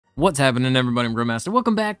What's happening, everybody? I'm Growmaster.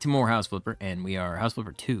 Welcome back to more House Flipper, and we are House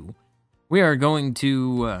Flipper 2. We are going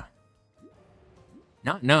to,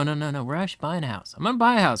 no, we're actually buying a house. I'm gonna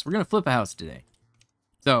buy a house. We're gonna flip a house today.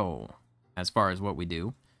 So, as far as what we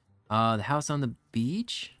do, the house on the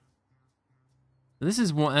beach. This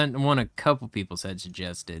is one a couple people had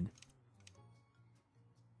suggested.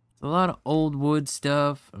 It's a lot of old wood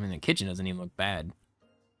stuff. I mean, the kitchen doesn't even look bad.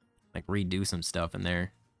 Like, redo some stuff in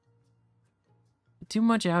there. Too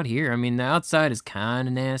much out here. I mean, the outside is kind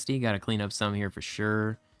of nasty. Got to clean up some here for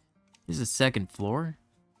sure. This is a second floor.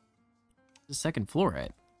 Where's the second floor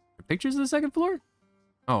at? Are pictures of the second floor?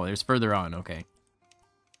 Oh, there's further on. Okay.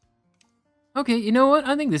 Okay, you know what?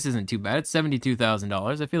 I think this isn't too bad. It's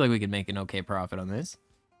 $72,000. I feel like we could make an okay profit on this.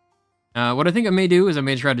 What I think I may do is I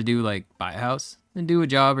may try to do, like, buy a house and do a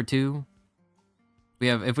job or two.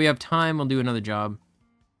 If we have time, we'll do another job.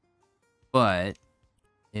 But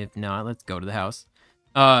if not, let's go to the house.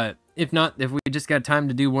 If not, if we just got time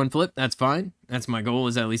to do one flip, that's fine. That's my goal,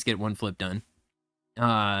 is at least get one flip done.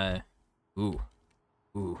 Ooh.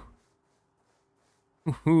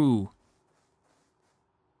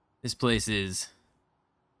 This place has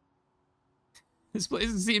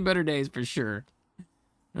seen better days for sure.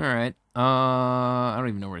 Alright, I don't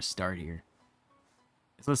even know where to start here.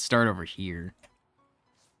 So let's start over here.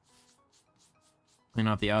 Clean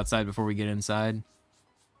off the outside before we get inside.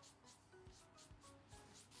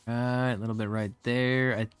 Right, a little bit right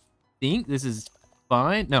there. I think this is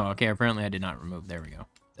fine. No, okay, apparently I did not remove. There we go.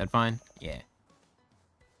 Is that fine? Yeah.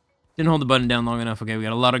 Didn't hold the button down long enough. Okay, we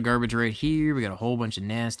got a lot of garbage right here. We got a whole bunch of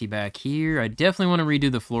nasty back here. I definitely want to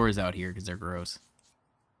redo the floors out here because they're gross.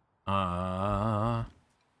 Garbage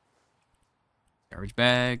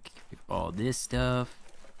bag. Pick up all this stuff.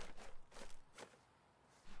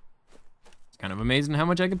 It's kind of amazing how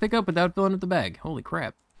much I can pick up without filling up the bag. Holy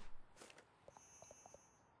crap.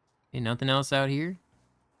 Okay, nothing else out here?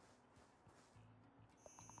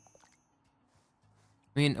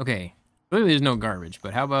 I mean, okay. Clearly there's no garbage,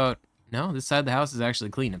 but how about... No, this side of the house is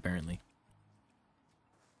actually clean, apparently.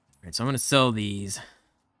 Alright, so I'm going to sell these. I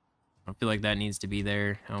don't feel like that needs to be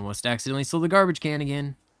there. I almost accidentally sold the garbage can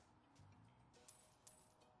again.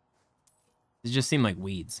 These just seem like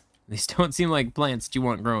weeds. These don't seem like plants that you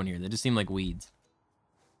want growing here. They just seem like weeds.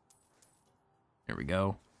 There we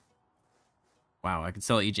go. Wow, I could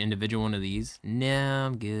sell each individual one of these. Nah,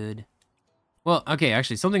 I'm good. Well, okay,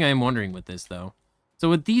 actually, something I am wondering with this, though. So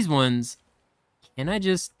with these ones, can I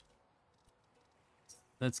just...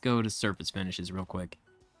 Let's go to surface finishes real quick.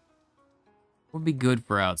 What would be good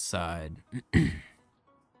for outside?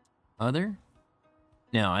 Other?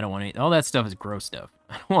 No, I don't want any... All that stuff is gross stuff.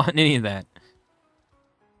 I don't want any of that. I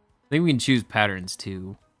think we can choose patterns,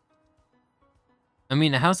 too. I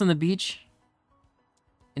mean, a house on the beach...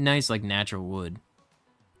 A nice, like, natural wood.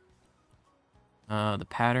 The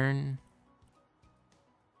pattern.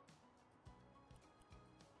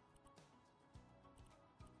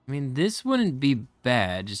 I mean, this wouldn't be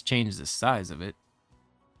bad. Just change the size of it.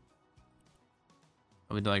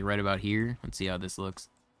 Probably like right about here. Let's see how this looks.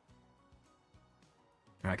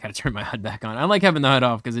 Alright, I gotta turn my HUD back on. I like having the HUD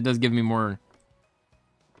off because it does give me more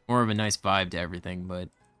of a nice vibe to everything, but at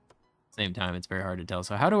the same time, it's very hard to tell.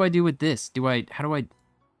 So how do I do with this? How do I...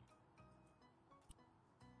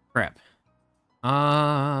 Crap.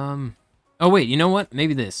 Oh, wait, you know what?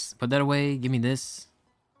 Maybe this. Put that away. Give me this.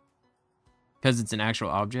 Because it's an actual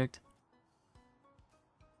object.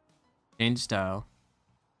 Change style.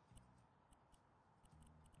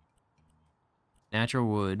 Natural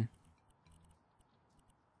wood.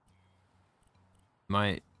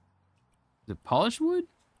 Is it polished wood?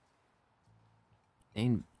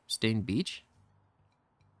 Stained beach?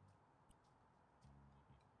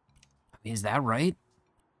 I mean, is that right?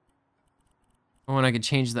 Oh, and I could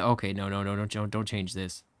change the... Okay, no, don't change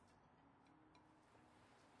this.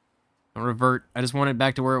 Don't revert. I just want it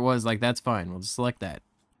back to where it was. Like, that's fine. We'll just select that.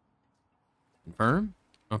 Confirm.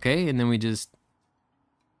 Okay, and then we just...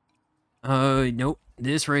 Nope.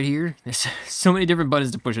 This right here. There's so many different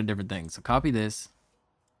buttons to push on different things. So copy this.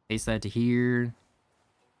 Paste that to here.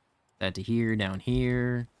 That to here, down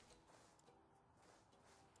here.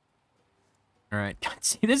 Alright.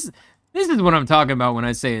 See, this is what I'm talking about when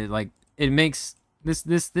I say, like, it makes...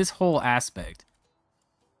 This whole aspect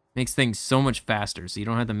makes things so much faster, so you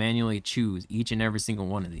don't have to manually choose each and every single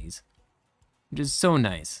one of these, which is so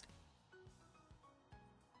nice.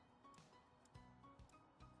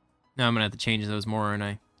 Now I'm gonna have to change those more, aren't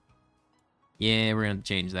I? Yeah, we're gonna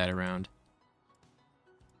change that around.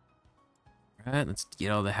 All right, let's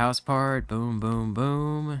get all the house part. Boom, boom,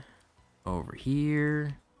 boom. Over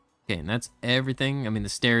here. Okay, and that's everything. I mean, the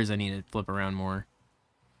stairs I need to flip around more.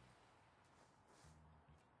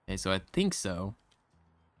 Okay, so I think so.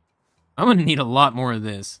 I'm gonna need a lot more of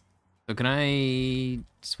this. So can I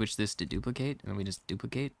switch this to duplicate? And then we just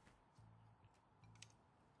duplicate?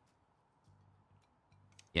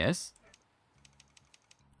 Yes?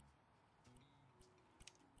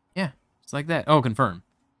 Yeah, just like that. Oh, confirm.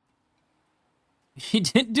 He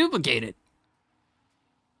didn't duplicate it.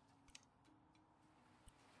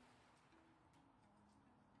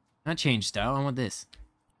 Not change style, I want this.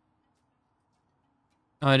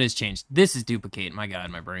 Oh, it is changed. This is duplicate. My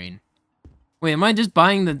God, my brain. Wait, am I just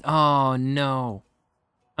buying the... Oh, no.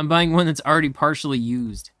 I'm buying one that's already partially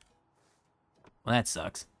used. Well, that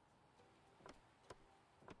sucks.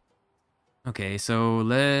 Okay, so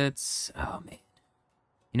let's... Oh, man.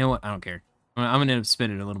 You know what? I don't care. I'm going to end up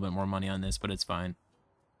spending a little bit more money on this, but it's fine.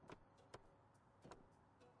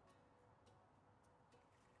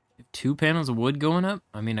 2 panels of wood going up?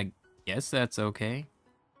 I mean, I guess that's okay.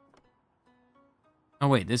 Oh,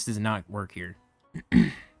 wait. This does not work here.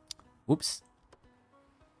 Whoops.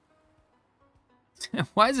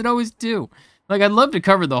 Why is it always 2? Like, I'd love to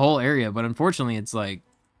cover the whole area, but unfortunately, it's like...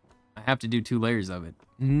 I have to do 2 layers of it.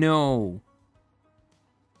 No.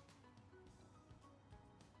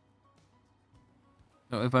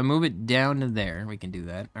 So if I move it down to there, we can do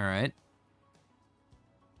that. All right.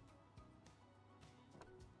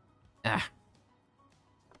 Ah.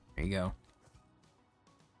 There you go.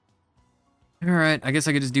 All right. I guess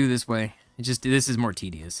I could just do this way. This is more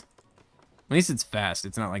tedious. At least it's fast.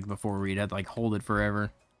 It's not like before we'd have to like hold it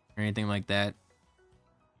forever or anything like that.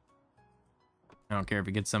 I don't care if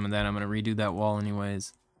it gets some of that. I'm going to redo that wall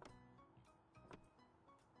anyways.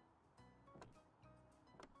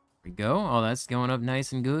 There we go. Oh, that's going up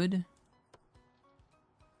nice and good.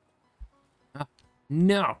 Ah,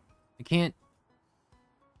 no. I can't.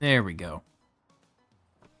 There we go.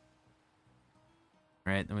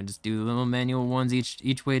 All right, then we just do the little manual ones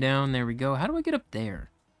each way down. There we go. How do I get up there?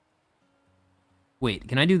 Wait,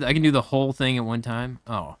 can I do I can do the whole thing at one time?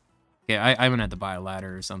 Oh. Okay, I'm gonna have to buy a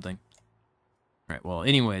ladder or something. All right, well,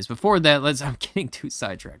 anyways, before that, I'm getting too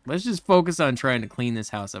sidetracked. Let's just focus on trying to clean this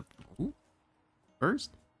house up. Ooh.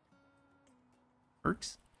 First.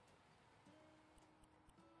 Perks?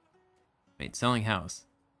 Wait, selling house.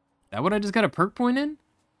 Is that what I just got a perk point in?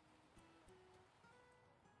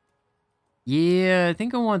 Yeah, I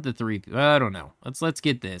think I want the 3. I don't know. Let's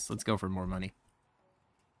get this. Let's go for more money.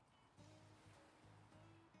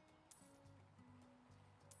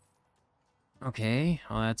 Okay,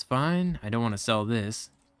 well that's fine. I don't want to sell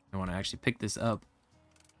this. I want to actually pick this up.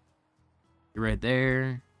 You're right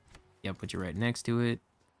there. Yeah, put you right next to it.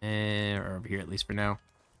 Or over here at least for now.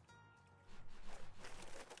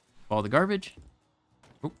 All the garbage.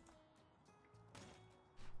 Oop.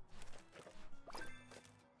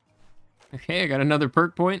 Okay, I got another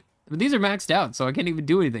perk point. But these are maxed out, so I can't even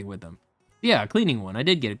do anything with them. Yeah, a cleaning one. I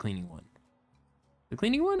did get a cleaning one. The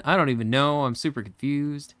cleaning one? I don't even know. I'm super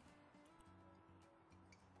confused.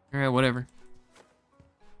 Alright, whatever.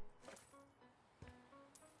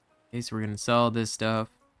 Okay, so we're gonna sell this stuff.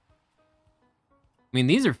 I mean,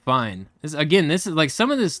 these are fine. This is like,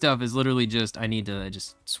 some of this stuff is literally just, I need to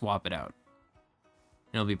just swap it out.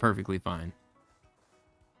 It'll be perfectly fine.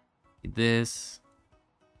 Get this.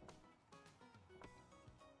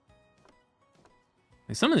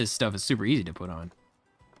 Like, some of this stuff is super easy to put on.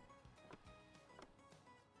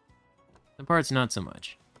 The parts, not so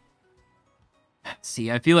much.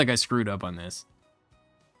 See, I feel like I screwed up on this.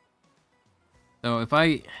 So if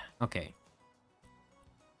okay.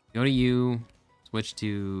 Go to you, switch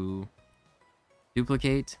to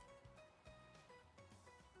duplicate.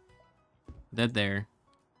 Put that there.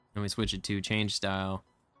 And we switch it to change style.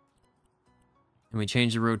 And we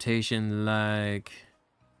change the rotation like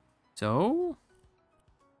so.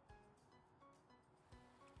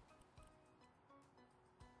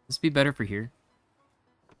 This be better for here.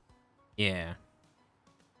 Yeah.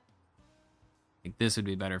 Like this would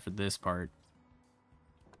be better for this part.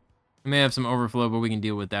 We may have some overflow, but we can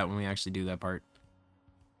deal with that when we actually do that part.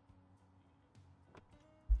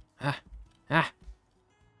 Ah. Ah.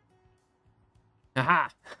 Aha!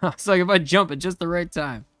 It's like if I jump at just the right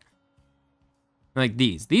time. Like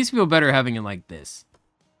these. These feel better having it like this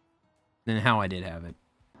than how I did have it.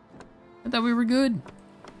 I thought we were good.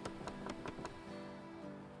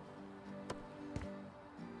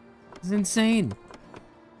 This is insane.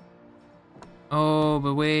 Oh,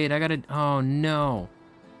 but wait, I gotta... Oh, no.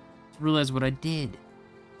 Just realized what I did.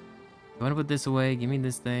 I want to put this away. Give me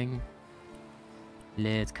this thing.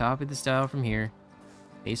 Let's copy the style from here.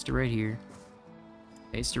 Paste it right here.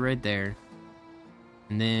 Paste it right there.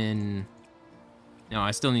 And then... No,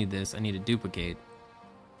 I still need this. I need to duplicate.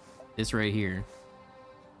 This right here.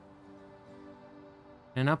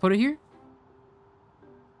 Can I not put it here?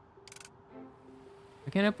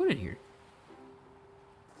 Why can't I put it here?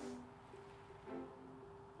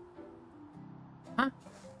 Huh?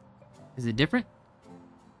 Is it different?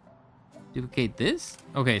 Duplicate this?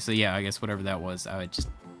 Okay, so yeah, I guess whatever that was,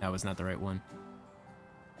 that was not the right one.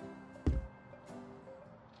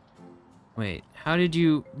 Wait, how did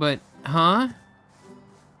you, huh? How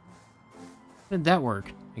did that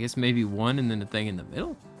work? I guess maybe one and then a thing in the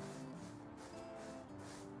middle?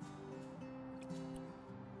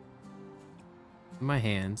 My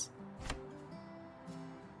hands.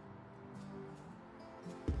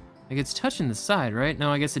 Like it's touching the side, right?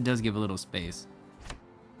 No, I guess it does give a little space.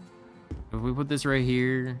 If we put this right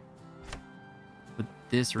here, put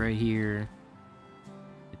this right here,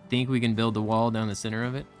 I think we can build the wall down the center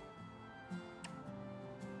of it.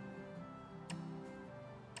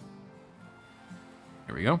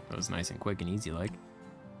 There we go. That was nice and quick and easy like.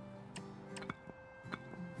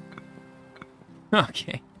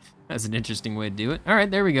 Okay. That's an interesting way to do it. All right,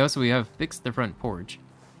 there we go. So we have fixed the front porch.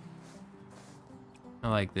 I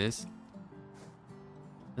like this.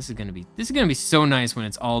 This is gonna be so nice when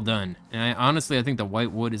it's all done. And honestly, I think the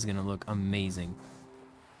white wood is gonna look amazing.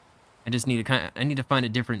 I just need to I need to find a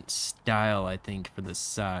different style, I think, for the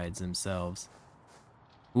sides themselves.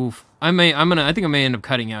 Oof. I think I may end up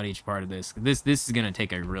cutting out each part of this. This is gonna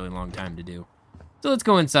take a really long time to do. So let's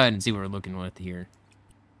go inside and see what we're looking with here.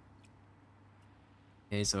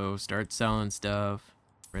 Okay, so start selling stuff.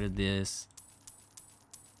 Rid of this.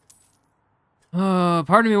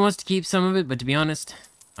 Part of me wants to keep some of it, but to be honest,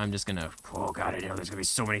 I'm just gonna... Oh god, I know there's gonna be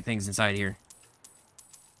so many things inside here.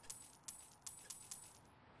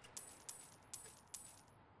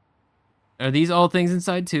 Are these all things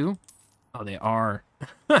inside too? Oh, they are.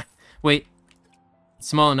 Wait. It's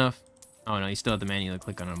small enough. Oh no, you still have to manually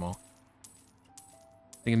click on them all.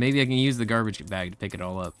 Thinking maybe I can use the garbage bag to pick it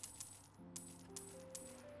all up.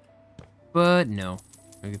 But no.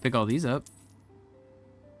 I can pick all these up.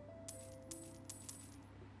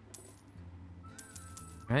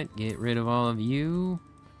 Alright, get rid of all of you.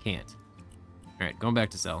 Can't. Alright, going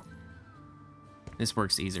back to sell. This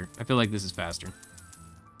works easier. I feel like this is faster.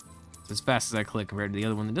 It's as fast as I click compared to the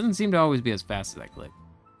other one. It doesn't seem to always be as fast as I click.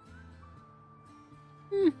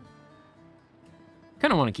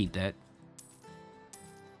 Kind of want to keep that.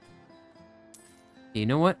 You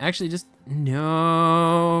know what? Actually, just...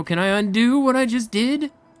 No. Can I undo what I just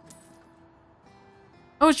did?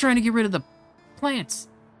 I was trying to get rid of the plants.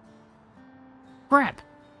 Crap.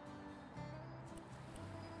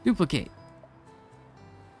 Duplicate.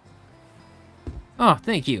 Oh,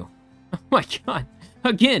 thank you. Oh my god.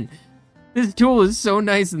 Again, this tool is so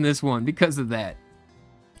nice in this one because of that.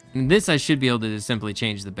 In this, I should be able to just simply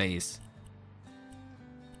change the base.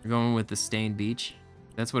 We're going with the stained beach.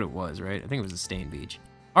 That's what it was, right? I think it was a stained beach.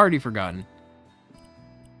 Already forgotten.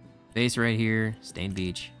 Base right here, stained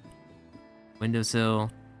beach. Windowsill.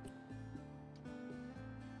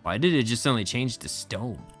 Why did it just suddenly change to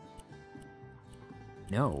stone?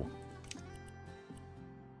 No.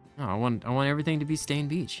 No, I want everything to be stained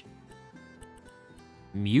beach.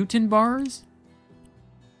 Mutant bars?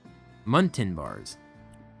 Muntin bars.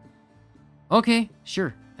 Okay,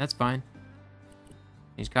 sure, that's fine.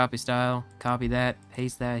 Change copy style, copy that,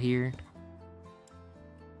 paste that here.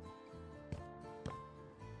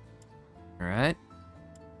 Alright.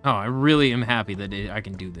 Oh, I really am happy that I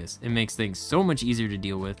can do this. It makes things so much easier to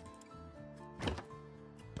deal with.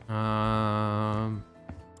 I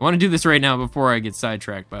want to do this right now before I get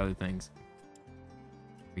sidetracked by other things.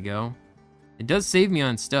 Here we go. It does save me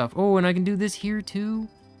on stuff. Oh, and I can do this here too?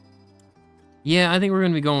 Yeah, I think we're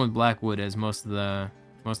going to be going with Blackwood as most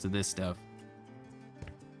of this stuff.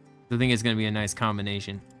 I think it's going to be a nice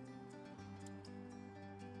combination.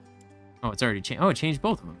 Oh, it's already changed. Oh, it changed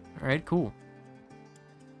both of them. All right, cool.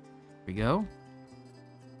 Here we go.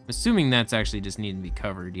 I'm assuming that's actually just needing to be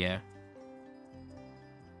covered, yeah.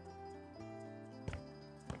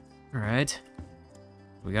 All right.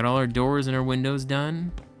 We got all our doors and our windows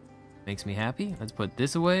done. Makes me happy. Let's put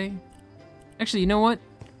this away. Actually, you know what?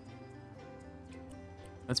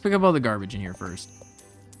 Let's pick up all the garbage in here first.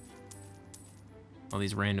 All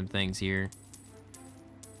these random things here.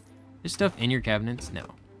 There's stuff in your cabinets? No.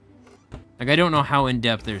 Like, I don't know how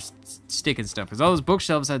in-depth they're sticking stuff, because all those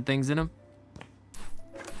bookshelves had things in them.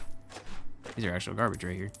 These are actual garbage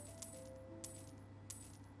right here.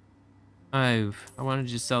 I wanted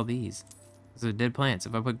to just sell these. Those are dead plants.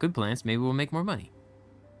 If I put good plants, maybe we'll make more money.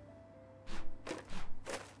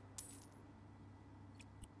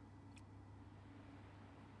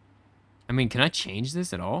 I mean, can I change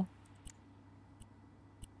this at all?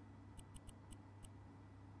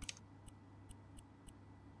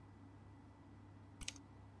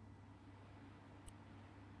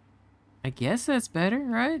 I guess that's better,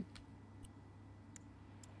 right?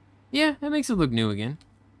 Yeah, that makes it look new again.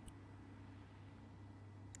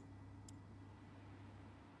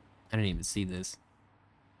 I didn't even see this.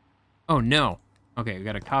 Oh, no. Okay, we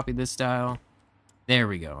gotta copy this style. There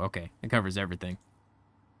we go. Okay, it covers everything.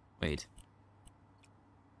 Wait.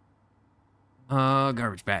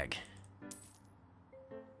 Garbage bag.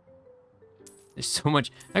 There's so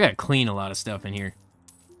much. I gotta clean a lot of stuff in here.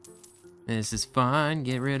 This is fine.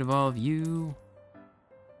 Get rid of all of you.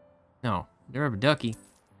 No, the rubber ducky.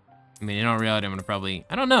 I mean, in all reality, I'm gonna probably.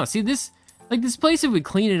 I don't know. See this, like this place. If we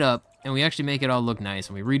clean it up and we actually make it all look nice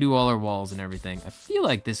and we redo all our walls and everything, I feel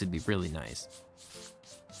like this would be really nice.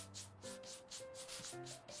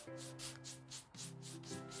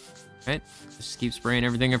 Right? Just keep spraying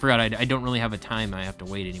everything. I forgot. I don't really have a time I have to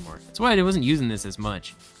wait anymore. That's why I wasn't using this as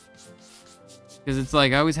much. Because it's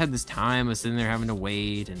like I always had this time of sitting there having to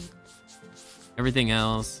wait and everything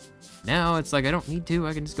else. Now it's like I don't need to.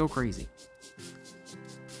 I can just go crazy.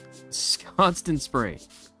 Constant spray.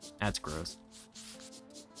 That's gross.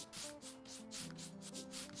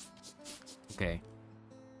 Okay.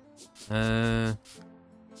 I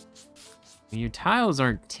mean, your tiles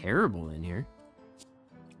aren't terrible in here.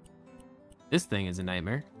 This thing is a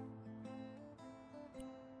nightmare.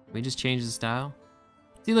 Can we just change the style?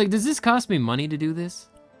 See, like, does this cost me money to do this?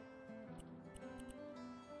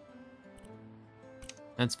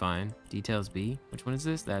 That's fine. Details B. Which one is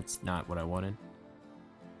this? That's not what I wanted.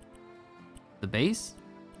 The base?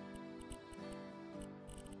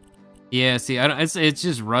 Yeah, see, I don't, it's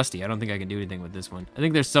just rusty. I don't think I can do anything with this one. I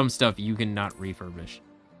think there's some stuff you cannot refurbish.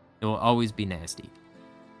 It will always be nasty.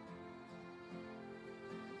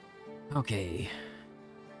 Okay.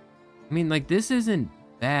 I mean, like, this isn't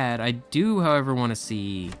bad. I do, however, want to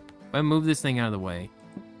see... If I move this thing out of the way...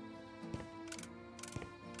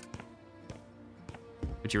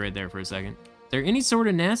 Put you right there for a second. Is there any sort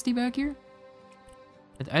of nasty back here?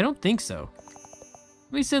 I don't think so.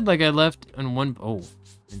 We said, like, I left on one... Oh,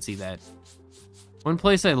 didn't see that. One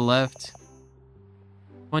place I left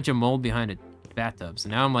a bunch of mold behind a bathtub. So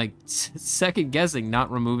now I'm, like, second guessing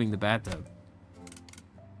not removing the bathtub.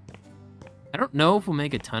 I don't know if we'll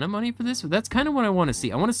make a ton of money for this, but that's kind of what I want to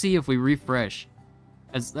see. I want to see if we refresh,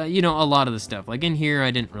 as you know, a lot of the stuff. Like in here,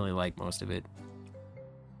 I didn't really like most of it.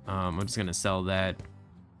 I'm just gonna sell that.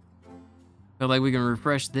 But like we can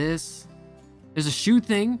refresh this. There's a shoe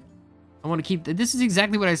thing. I want to keep. This is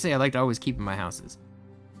exactly what I say. I like to always keep in my houses.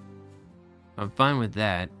 I'm fine with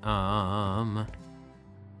that.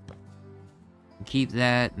 Keep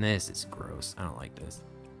that. And this is gross. I don't like this.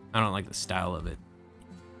 I don't like the style of it.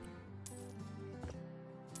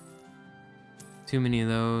 Too many of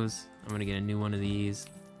those. I'm gonna get a new one of these.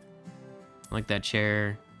 I like that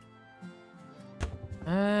chair.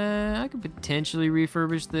 I could potentially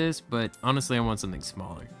refurbish this, but honestly, I want something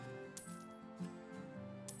smaller.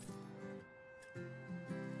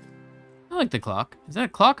 I like the clock. Is that a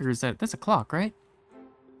clock or is that... That's a clock, right?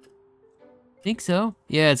 Think so.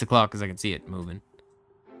 Yeah, it's a clock because I can see it moving.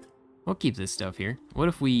 We'll keep this stuff here. What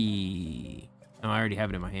if we... Oh, I already have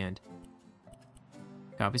it in my hand.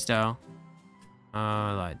 Copy style.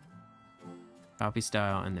 I lied. Copy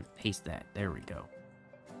style and then paste that. There we go.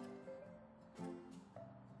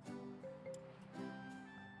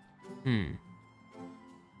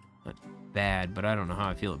 Not bad, but I don't know how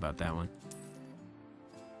I feel about that one.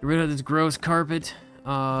 Get rid of this gross carpet.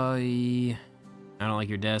 I don't like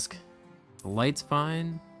your desk. The light's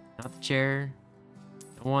fine. Not the chair.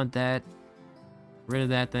 Don't want that. Get rid of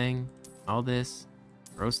that thing. All this.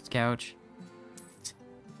 Gross couch.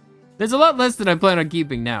 There's a lot less that I plan on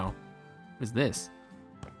keeping now. What is this?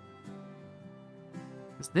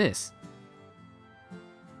 What's this?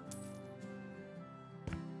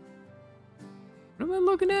 What am I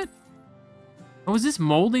looking at? Oh, is this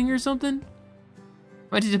molding or something?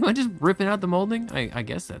 Am I just ripping out the molding? I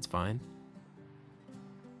guess that's fine.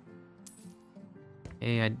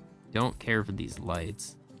 Hey, I don't care for these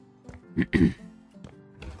lights.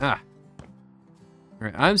 Ah.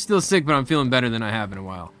 Alright, I'm still sick, but I'm feeling better than I have in a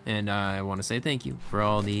while. And I want to say thank you for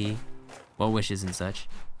all the well wishes and such.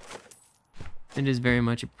 It is very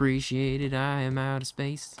much appreciated. I am out of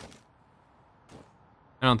space.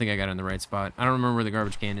 I don't think I got it in the right spot. I don't remember where the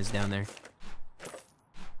garbage can is down there.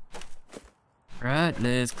 Alright,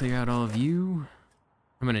 let's clear out all of you.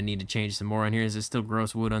 I'm gonna need to change some more on here. Is there still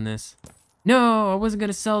gross wood on this? No, I wasn't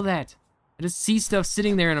gonna sell that. I just see stuff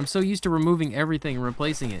sitting there and I'm so used to removing everything and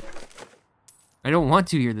replacing it. I don't want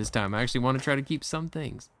to here this time. I actually want to try to keep some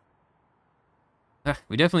things.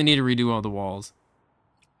 We definitely need to redo all the walls.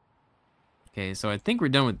 Okay, so I think we're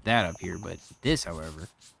done with that up here, but this, however...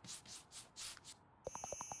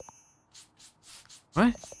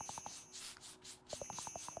 What?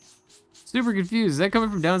 Super confused. Is that coming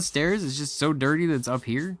from downstairs? It's just so dirty that it's up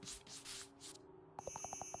here?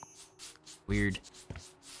 Weird.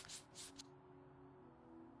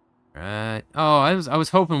 Right. Oh, I was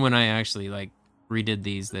hoping when I actually like redid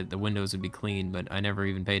these that the windows would be clean, but I never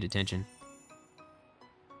even paid attention.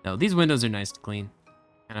 No, these windows are nice to clean.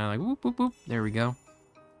 And I like whoop whoop whoop. There we go.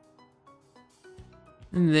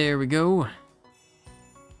 And there we go.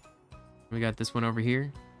 We got this one over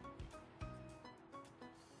here.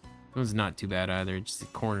 It was not too bad either, just the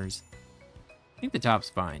corners. I think the top's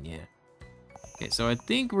fine, yeah. Okay, so I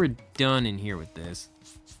think we're done in here with this.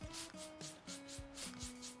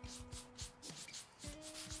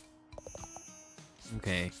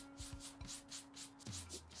 Okay.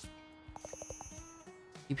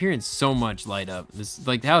 Keep hearing so much light up. This,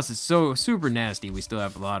 like, the house is so super nasty, we still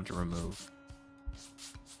have a lot to remove.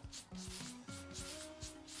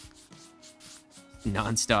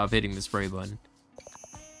 Non-stop hitting the spray button.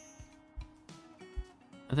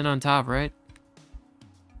 Nothing on top, right?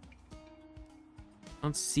 I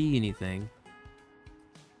don't see anything.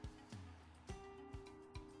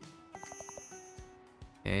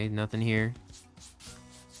 Okay, nothing here.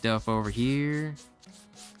 Stuff over here.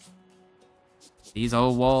 These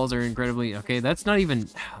old walls are incredibly... Okay, that's not even...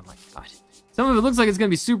 Oh my god. Some of it looks like it's gonna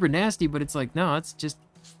be super nasty, but it's like, no, it's just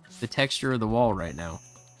the texture of the wall right now.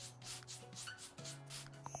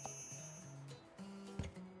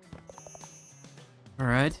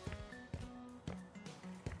 Alright.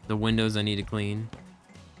 The windows I need to clean.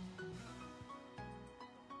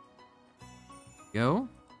 Go.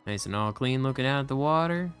 Nice and all clean looking out at the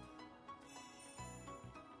water.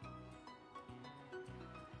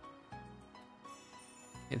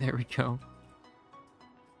 Okay, there we go.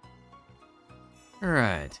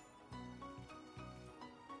 Alright.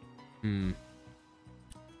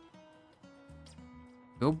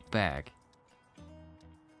 Go back.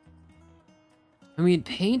 I mean,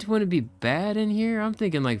 paint wouldn't be bad in here. I'm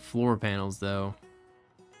thinking like floor panels, though.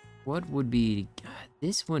 What would be... God,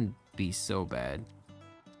 this wouldn't be so bad.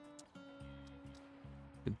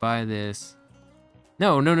 Could buy this.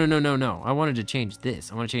 No. I wanted to change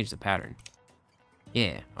this. I want to change the pattern.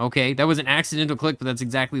 Yeah, okay. That was an accidental click, but that's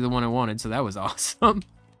exactly the one I wanted, so that was awesome.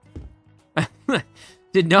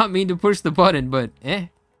 Did not mean to push the button, but eh.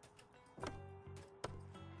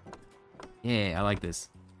 Yeah, I like this.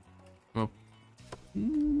 Well,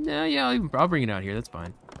 no, yeah, I'll bring it out here. That's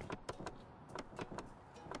fine.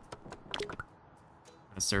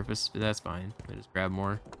 A surface, but that's fine. I just grab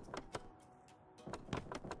more.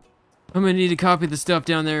 I'm gonna need to copy the stuff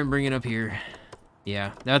down there and bring it up here.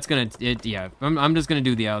 Yeah, that's gonna, yeah, I'm just gonna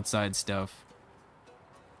do the outside stuff.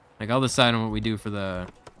 Like, I'll decide on what we do for the,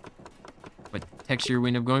 what texture we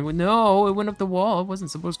end up going with. No, it went up the wall. It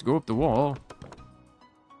wasn't supposed to go up the wall.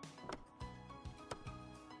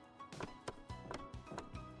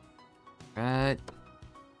 Right.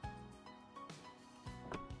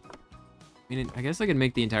 I mean, I guess I could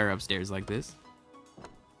make the entire upstairs like this.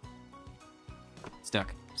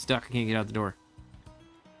 Stuck. Stuck. I can't get out the door.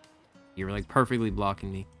 You were like perfectly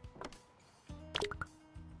blocking me.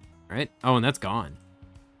 Alright. Oh, and that's gone.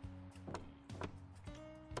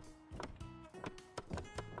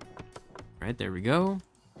 Alright, there we go.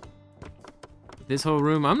 This whole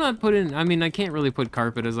room, I'm not putting, I mean, I can't really put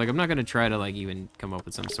carpet as like, I'm not gonna try to like even come up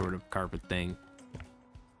with some sort of carpet thing.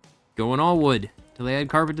 Going all wood. Till they add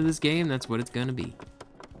carpet to this game, that's what it's gonna be.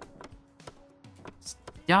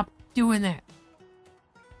 Stop doing that.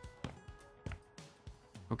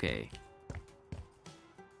 Okay.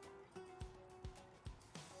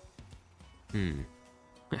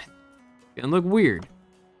 Gonna look weird.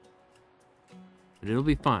 But it'll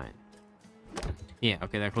be fine. Yeah,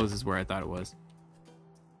 okay, that closes where I thought it was.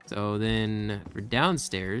 So then for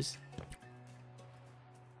downstairs,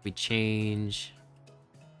 we change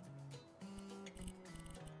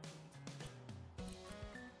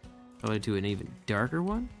color to an even darker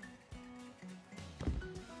one.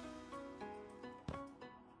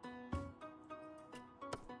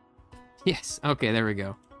 Yes, okay, there we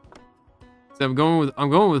go. So I'm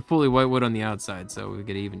going with fully white wood on the outside, so we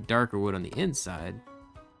get even darker wood on the inside.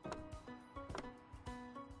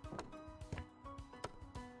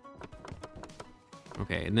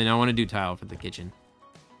 Okay, and then I want to do tile for the kitchen.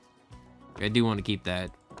 I do want to keep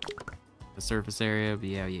that the surface area, but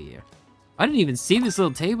yeah. I didn't even see this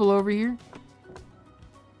little table over here.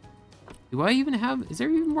 Do I even have, is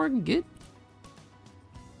there even more I can get?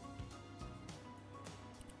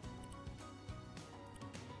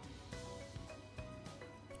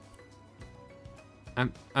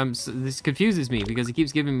 This confuses me because it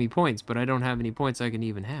keeps giving me points, but I don't have any points I can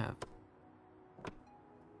even have.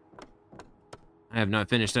 have not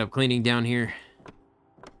finished up cleaning down here.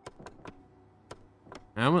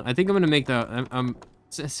 I think I'm gonna make the.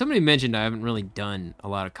 Somebody mentioned I haven't really done a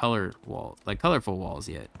lot of colorful walls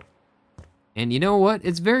yet. And you know what?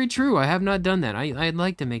 It's very true. I have not done that. I'd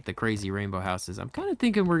like to make the crazy rainbow houses. I'm kind of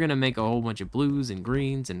thinking we're gonna make a whole bunch of blues and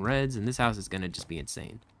greens and reds, and this house is gonna just be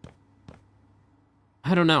insane.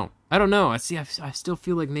 I don't know. I still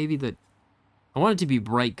feel like maybe I want it to be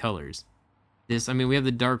bright colors. I mean, we have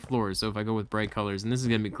the dark floors, so if I go with bright colors, and this is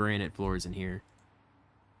gonna be granite floors in here.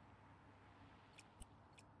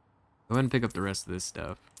 Go ahead and pick up the rest of this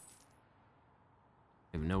stuff.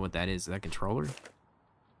 I don't even know what that is. Is that controller?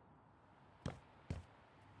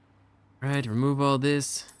 Alright, remove all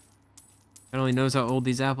this. God only knows how old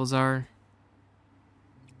these apples are.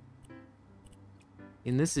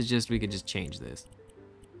 And this is just, we could just change this.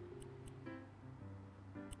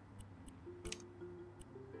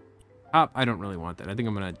 Top, I don't really want that. I think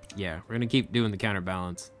I'm gonna, yeah, we're gonna keep doing the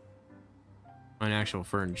counterbalance on actual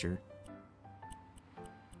furniture.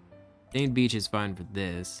 Stained beach is fine for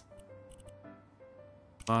this.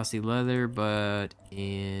 Glossy leather, but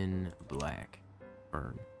in black.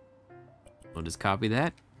 Fern. We'll just copy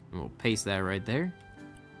that, and we'll paste that right there.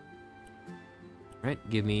 All right,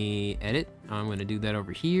 give me edit. I'm gonna do that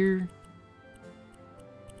over here.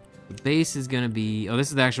 The base is gonna be, oh, this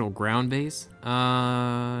is the actual ground base.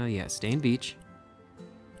 Yeah, stained beach.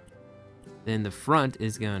 Then the front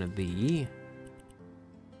is gonna be,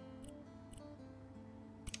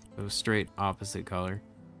 go straight opposite color.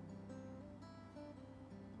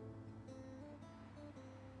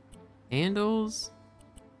 Handles.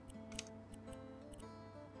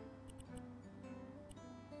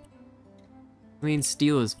 I mean,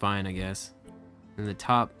 steel is fine, I guess. And the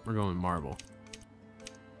top, we're going marble.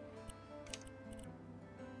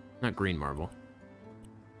 Not green marble.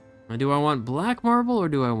 Now, do I want black marble or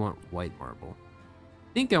do I want white marble?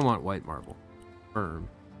 I think I want white marble. Firm.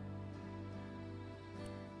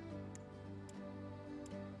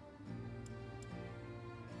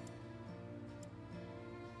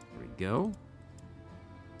 There we go.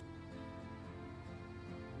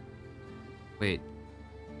 Wait.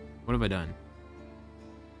 What have I done?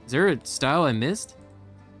 Is there a style I missed?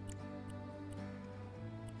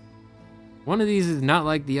 One of these is not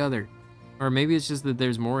like the other. Or maybe it's just that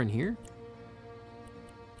there's more in here?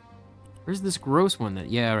 Where's this gross one that...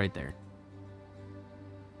 Yeah, right there.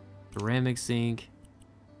 Ceramic sink.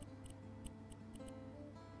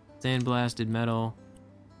 Sandblasted metal.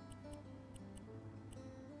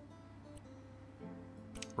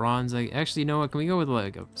 Bronze. Actually, you know what? Can we go with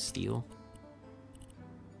like a steel?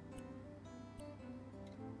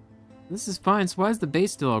 This is fine, so why is the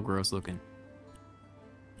base still all gross looking?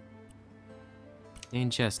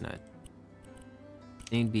 Stained chestnut.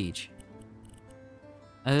 Stained beach.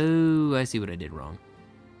 Oh, I see what I did wrong.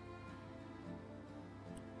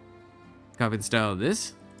 Copy the style of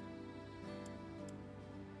this.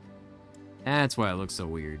 That's why it looks so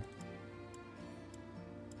weird.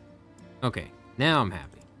 Okay, now I'm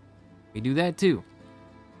happy. We do that too.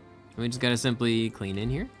 We just gotta simply clean in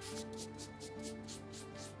here.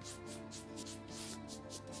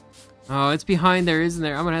 Oh, it's behind there, isn't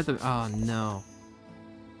there? I'm gonna have to... Oh, no.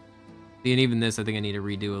 See, and even this, I think I need to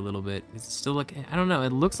redo a little bit. It's still like... I don't know.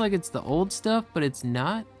 It looks like it's the old stuff, but it's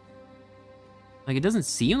not. Like, it doesn't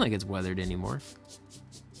seem like it's weathered anymore.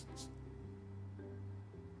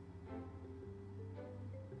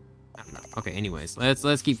 I don't know. Okay, anyways.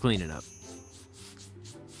 Let's keep cleaning up.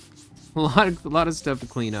 A lot of stuff to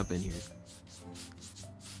clean up in here.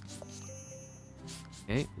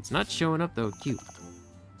 Okay, it's not showing up, though. Cute.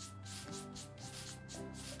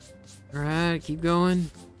 Alright, keep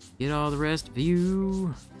going. Get all the rest of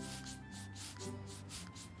you.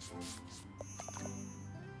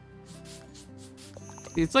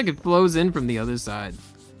 It's like it flows in from the other side.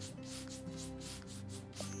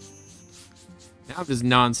 Now I'm just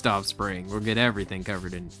non-stop spraying. We'll get everything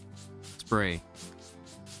covered in spray.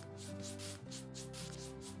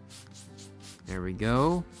 There we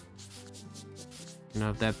go. Turn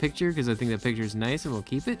off that picture because I think that picture is nice and we'll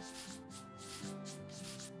keep it.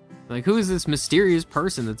 Like, who is this mysterious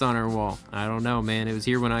person that's on our wall? I don't know, man. It was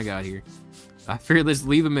here when I got here. I figured let's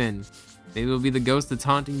leave him in. Maybe it'll be the ghost that's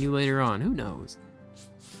haunting you later on. Who knows?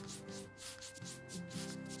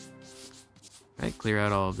 Alright, clear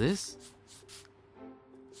out all of this.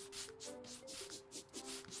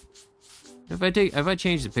 If I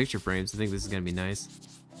change the picture frames, I think this is gonna be nice.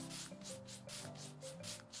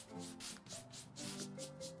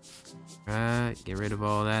 Alright, get rid of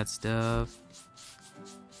all that stuff.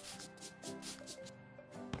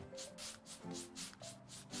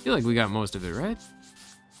 I feel like we got most of it, right?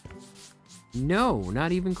 No,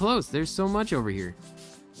 not even close. There's so much over here.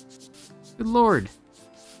 Good lord.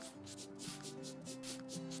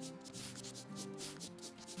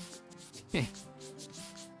 Okay.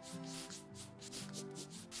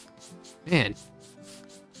 Man.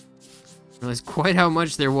 I realized quite how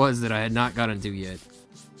much there was that I had not gotten to yet.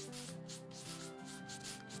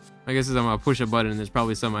 I guess as I'm gonna push a button, there's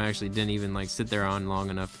probably some I actually didn't even like sit there on long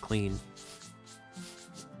enough to clean.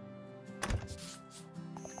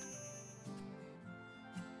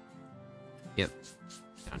 Yep.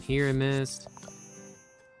 Down here I missed.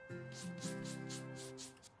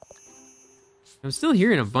 I'm still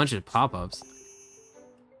hearing a bunch of pop-ups.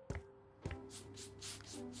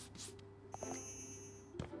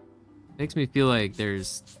 Makes me feel like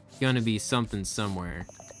there's gonna be something somewhere.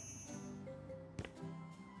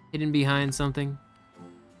 Hidden behind something.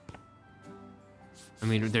 I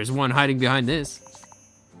mean, there's one hiding behind this.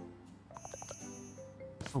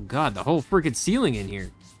 Oh god, the whole freaking ceiling in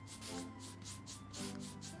here.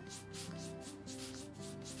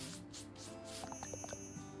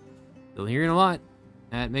 Still hearing a lot.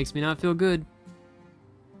 That makes me not feel good.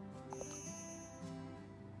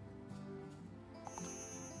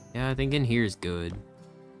 Yeah, I think in here is good.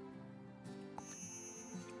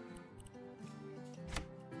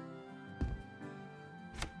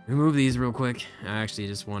 Remove these real quick. I actually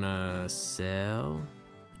just want to sell.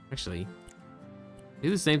 Actually, do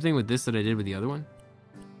the same thing with this that I did with the other one.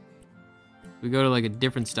 We go to like a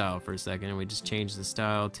different style for a second and we just change the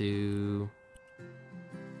style to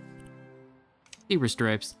zebra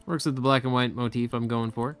stripes. Works with the black and white motif I'm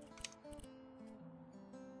going for.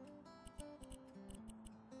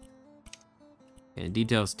 And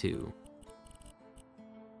details too.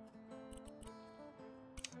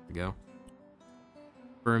 There we go.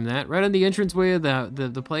 Confirm that. Right on the entranceway of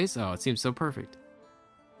the place. Oh, it seems so perfect.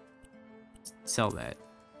 Sell that.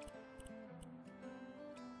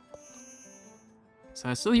 So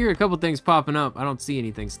I still hear a couple things popping up. I don't see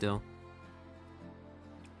anything still.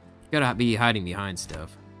 Gotta be hiding behind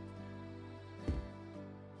stuff.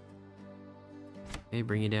 Okay,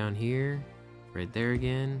 bring you down here. Right there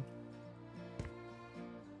again.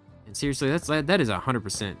 And seriously, that is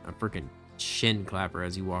 100% a freaking shin clapper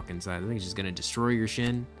as you walk inside. I think it's just gonna destroy your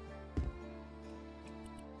shin.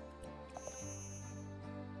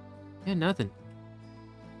 Yeah, nothing.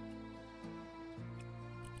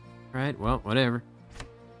 Alright, well, whatever.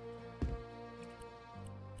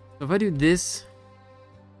 So if I do this,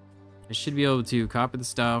 I should be able to copy the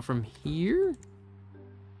style from here.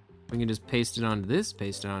 We can just paste it onto this,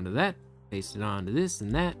 paste it onto that, paste it onto this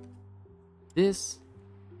and that. This.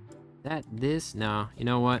 That, this. No, you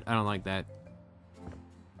know what? I don't like that.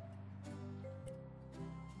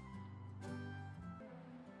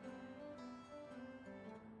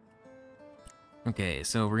 Okay,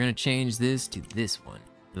 so we're gonna change this to this one.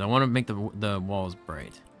 I want to make the walls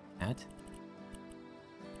bright. That.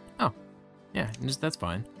 Oh, yeah, that's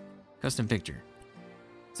fine. Custom picture.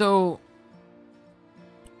 So,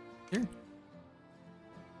 sure.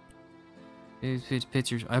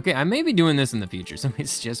 Pictures. Okay, I may be doing this in the future.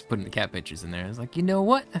 Somebody's just putting the cat pictures in there. I was like, you know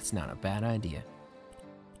what? That's not a bad idea.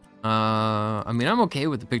 I mean, I'm okay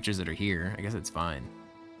with the pictures that are here. I guess it's fine.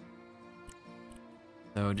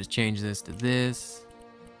 So just change this to this.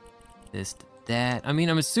 This to that. I mean,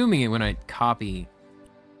 I'm assuming it when I copy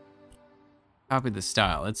the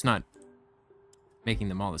style. It's not making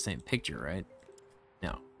them all the same picture, right?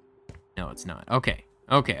 No. No, it's not. Okay.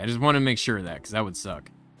 Okay, I just want to make sure of that, because that would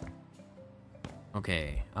suck.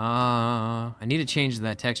 Okay, I need to change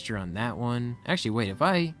that texture on that one. Actually, wait, if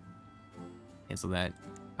I cancel that,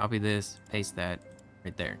 copy this, paste that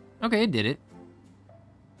right there. Okay, it did it.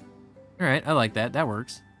 All right, I like that. That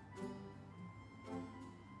works.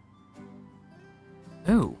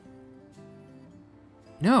 Oh.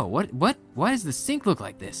 No, what? Why does the sink look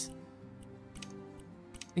like this?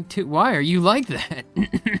 Why are you like that?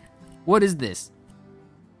 What is this?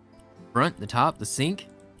 Front, the top, the sink?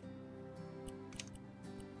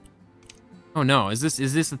 Oh no, is this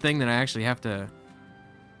the thing that I actually have to...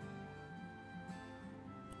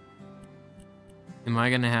 Am I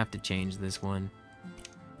gonna have to change this one?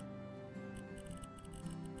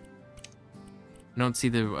 I don't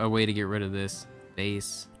see a way to get rid of this.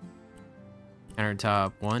 Base.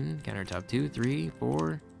 Countertop 1, countertop 2, 3,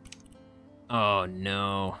 4. Oh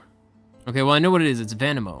no. Okay, well I know what it is. It's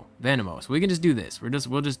Vanimo. Vanimo. So we can just do this.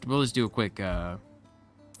 We'll just do a quick sell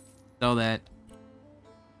that.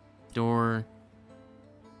 Door.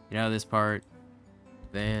 Get out of this part.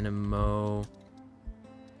 Vanimo.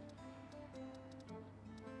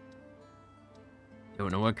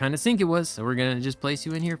 Don't know what kind of sink it was, so we're gonna just place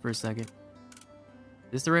you in here for a second.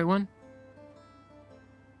 Is this the right one?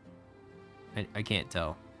 I can't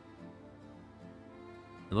tell.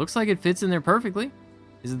 It looks like it fits in there perfectly.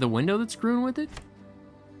 Is it the window that's screwing with it?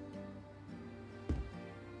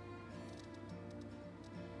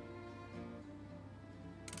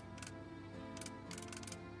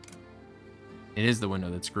 It is the window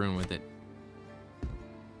that's screwing with it.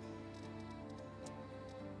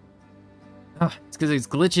 Oh, it's because it's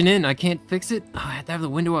glitching in. I can't fix it. Oh, I have to have the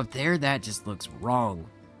window up there. That just looks wrong.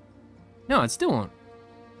 No, it still won't.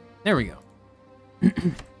 There we go.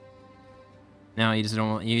 Now you just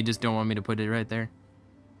don't want me to put it right there.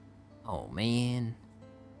 Oh man.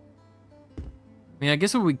 I mean, I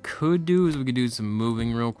guess what we could do is we could do some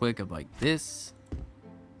moving real quick of like this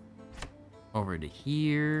over to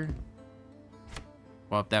here.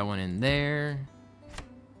 Swap that one in there.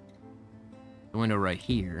 The window right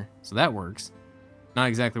here. So that works. Not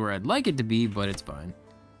exactly where I'd like it to be, but it's fine.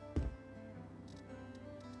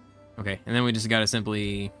 Okay, and then we just gotta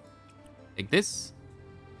simply take this,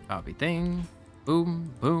 copy thing,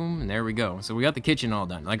 boom, boom, and there we go. So we got the kitchen all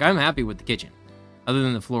done. Like, I'm happy with the kitchen, other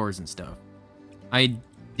than the floors and stuff. I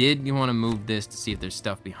did want to move this to see if there's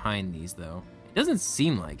stuff behind these, though. It doesn't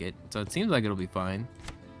seem like it, so it seems like it'll be fine.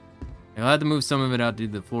 I'll have to move some of it out to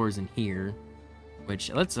the floors in here. Which,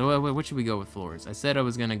 what should we go with floors? I said I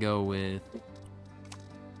was gonna go with,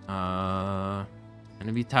 gonna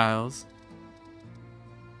be tiles.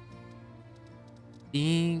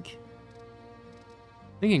 Thinking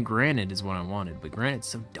granite is what I wanted, but granite's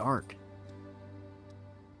so dark.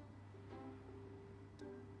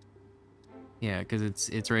 Yeah, because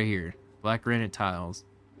it's right here. Black granite tiles.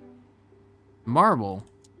 Marble.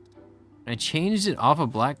 I changed it off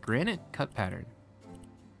of black granite cut pattern.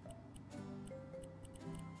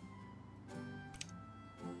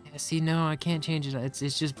 Yeah, see, no, I can't change it.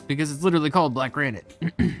 It's just because it's literally called black granite.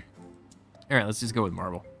 All right, let's just go with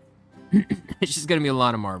marble. It's just gonna be a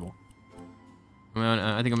lot of marble.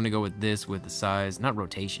 I think I'm gonna go with this with the size, not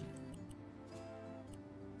rotation.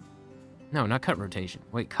 No, not cut rotation.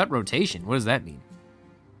 Wait, cut rotation? What does that mean?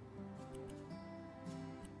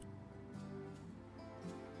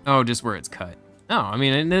 Oh, just where it's cut. Oh, I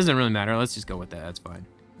mean, it doesn't really matter. Let's just go with that. That's fine.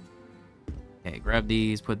 Okay, grab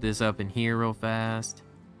these, put this up in here real fast.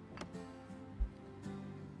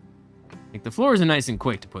 Like, the floors are nice and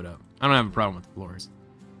quick to put up. I don't have a problem with the floors.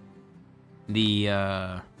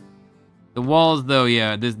 The walls, though,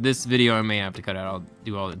 yeah, this video I may have to cut out. I'll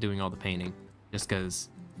do doing all the painting, just because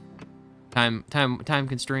time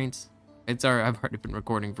constraints. It's alright. I've already been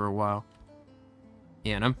recording for a while.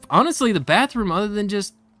 Yeah, and I'm honestly the bathroom, other than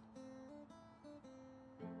just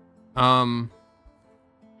I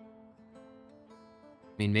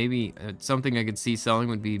mean, maybe something I could see selling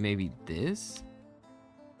would be maybe this.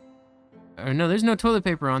 Or no, there's no toilet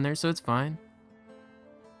paper on there, so it's fine.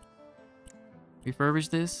 Refurbish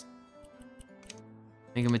this.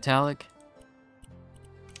 Make it metallic.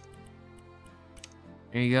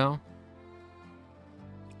 There you go.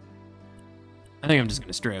 I think I'm just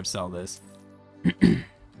gonna straight up sell this.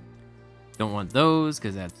 Don't want those,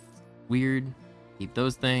 because that's weird. Keep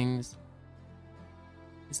those things.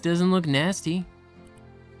 This doesn't look nasty.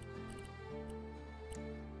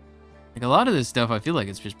 Like, a lot of this stuff, I feel like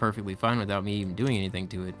it's just perfectly fine without me even doing anything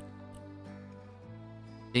to it.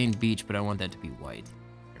 Stained beach, but I want that to be white.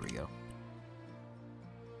 There we go.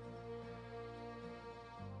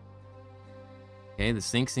 Okay, the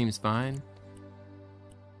sink seems fine.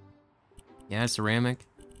 Yeah, ceramic.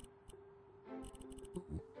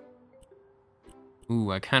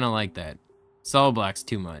 Ooh, I kind of like that. Solid black's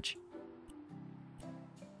too much.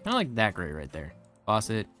 Kind of like that gray right there.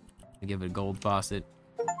 Faucet. I give it a gold faucet.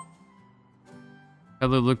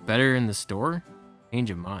 Color look better in the store?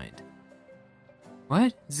 Change of mind.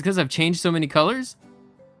 What? Is it because I've changed so many colors?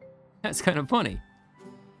 That's kind of funny.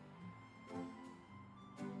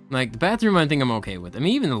 Like, the bathroom I think I'm okay with. I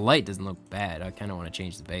mean, even the light doesn't look bad. I kind of want to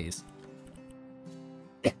change the base.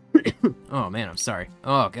 Oh, man, I'm sorry.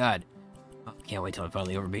 Oh, God. Oh, can't wait till I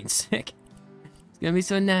finally over being sick. It's gonna be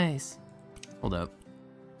so nice. Hold up.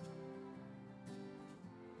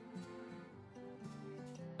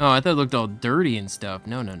 Oh, I thought it looked all dirty and stuff.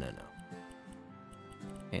 No, no, no, no.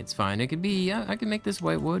 Okay, it's fine. It could be, I can make this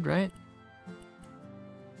white wood, right?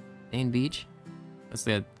 Stained beach. That's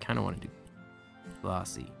the I kind of want to do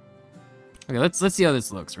glossy. Okay, let's see how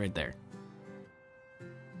this looks right there.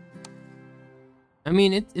 I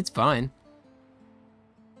mean, it's fine.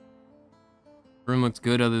 Room looks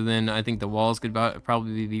good, other than I think the walls could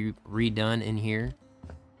probably be redone in here.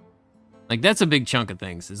 Like, that's a big chunk of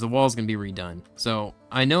things, is the walls gonna be redone. So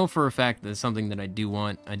I know for a fact that something that I do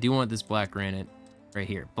want. I do want this black granite right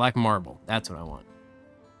here. Black marble. That's what I want.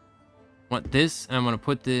 Want this, and I'm gonna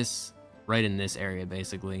put this right in this area,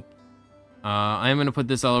 basically. I am going to put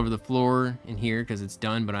this all over the floor in here because it's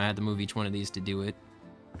done, but I had to move each one of these to do it.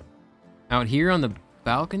 Out here on the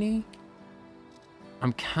balcony,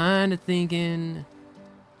 I'm kind of thinking...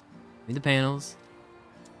 Need the panels.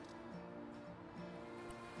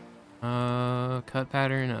 Cut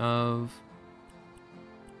pattern of...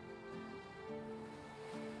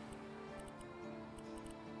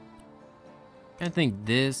 I think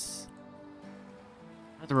this...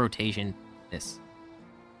 Not the rotation. This.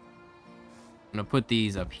 I'm gonna put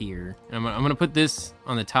these up here. And I'm gonna put this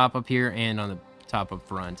on the top up here and on the top up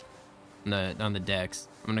front. On the decks.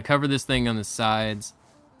 I'm gonna cover this thing on the sides.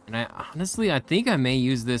 And I think I may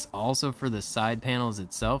use this also for the side panels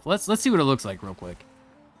itself. Let's see what it looks like real quick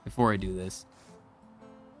before I do this.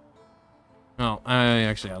 Oh,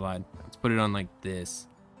 I lied. Let's put it on like this.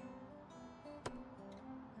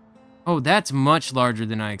 Oh, that's much larger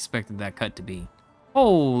than I expected that cut to be.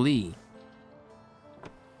 Holy.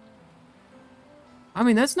 I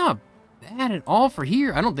mean, that's not bad at all for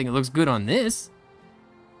here. I don't think it looks good on this.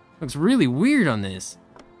 It looks really weird on this.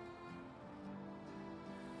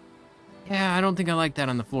 Yeah, I don't think I like that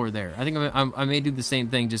on the floor there. I think I may do the same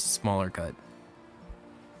thing, just a smaller cut.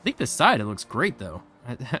 I think the side, it looks great, though.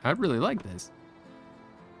 I really like this.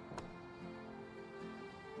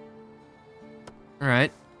 All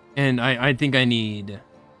right. And I think I need...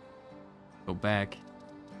 Go back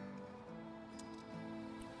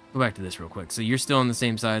to this real quick. So you're still on the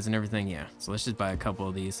same size and everything? Yeah. So let's just buy a couple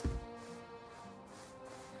of these.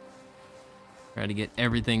 Try to get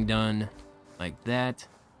everything done like that.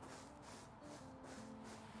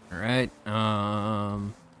 All right.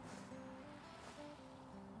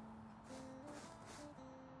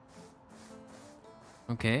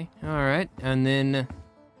 Okay. All right. And then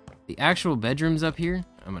the actual bedrooms up here.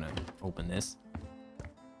 I'm going to open this.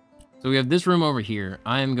 So we have this room over here.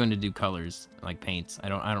 I am going to do colors, like paints. I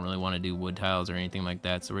don't really want to do wood tiles or anything like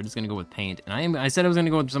that. So we're just going to go with paint. And I said I was going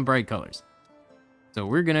to go with some bright colors. So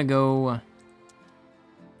we're going to go...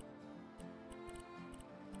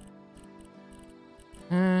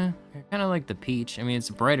 I kind of like the peach. I mean, it's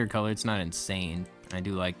a brighter color. It's not insane. I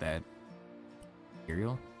do like that.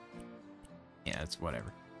 Imperial? Yeah, it's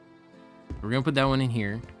whatever. We're going to put that one in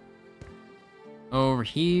here. Over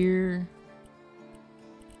here...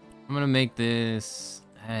 I'm gonna make this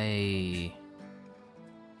a...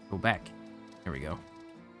 Go back. There we go.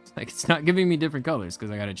 It's like it's not giving me different colors because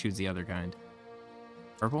I gotta choose the other kind.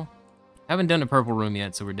 Purple? Haven't done a purple room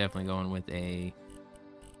yet, so we're definitely going with a...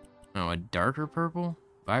 a darker purple?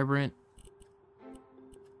 Vibrant?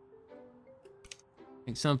 I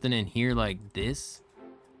think something in here like this.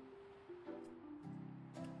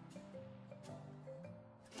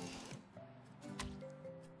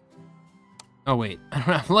 Oh, wait. I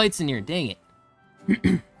don't have lights in here. Dang it.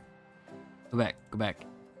 Go back. Go back.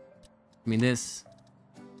 Give me this.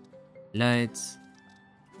 Lights.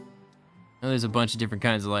 I know there's a bunch of different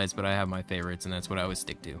kinds of lights, but I have my favorites, and that's what I always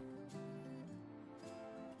stick to.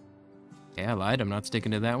 Okay, I lied. I'm not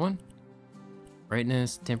sticking to that one.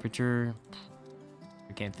 Brightness, temperature.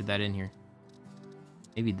 I can't fit that in here.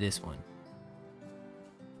 Maybe this one.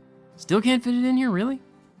 Still can't fit it in here? Really?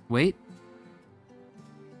 Wait.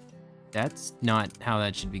 That's not how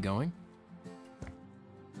that should be going.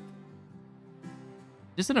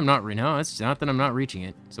 Just that I'm not... No, it's not that I'm not reaching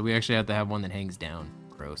it. So we actually have to have one that hangs down.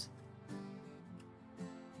 Gross.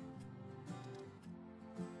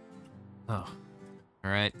 Oh.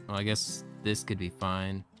 Alright. Well, I guess this could be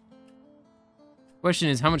fine. Question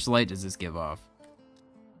is, how much light does this give off?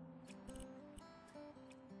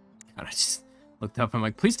 God, I just looked up. I'm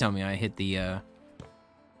like, please tell me I hit the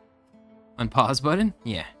unpause button.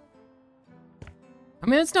 Yeah. I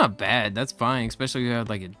mean, it's not bad. That's fine, especially if you have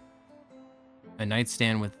like a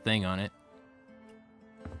nightstand with a thing on it.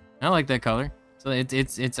 I like that color. So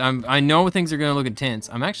I know things are gonna look intense.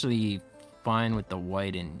 I'm actually fine with the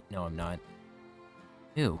white and no, I'm not.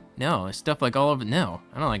 Ew, no, it's stuff like all over. No,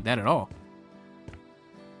 I don't like that at all.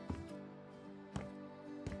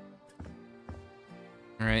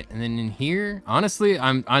 All right, and then in here, honestly,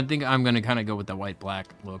 I think I'm gonna kind of go with the white black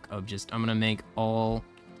look of just I'm gonna make all.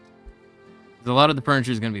 A lot of the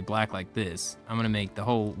furniture is going to be black like this. I'm going to make the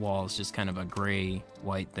whole walls just kind of a gray,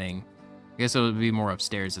 white thing. I guess it would be more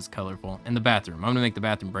upstairs. It's colorful. And the bathroom. I'm going to make the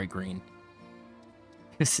bathroom bright green.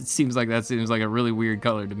 Because it seems like that seems like a really weird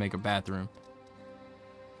color to make a bathroom.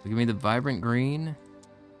 So give me the vibrant green.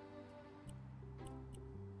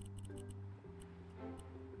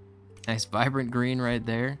 Nice vibrant green right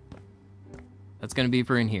there. That's going to be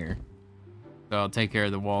for in here. So I'll take care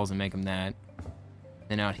of the walls and make them that.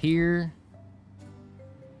 Then out here...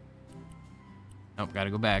 Oh,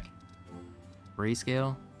 gotta go back.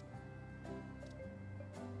 grayscale.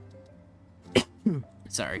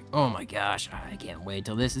 Sorry. Oh my gosh. I can't wait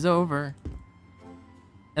till this is over.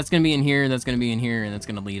 That's going to be in here, that's going to be in here, and that's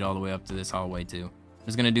going to lead all the way up to this hallway too. I'm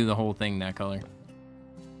just going to do the whole thing that color.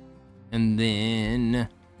 And then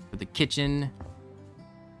for the kitchen,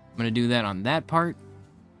 I'm going to do that on that part.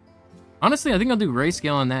 Honestly, I think I'll do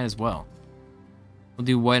grayscale on that as well. We'll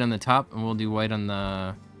do white on the top, and we'll do white on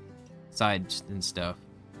the sides and stuff.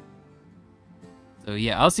 So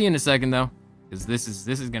yeah, I'll see you in a second though, because this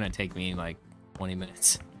is going to take me like 20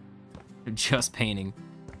 minutes of just painting.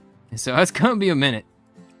 So that's going to be a minute.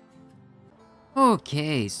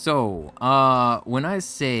 Okay, so when I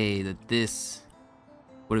say that this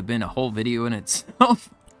would have been a whole video in itself,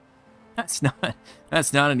 that's not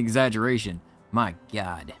an exaggeration. My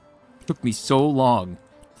God, it took me so long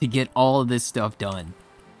to get all of this stuff done.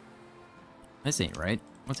 This ain't right.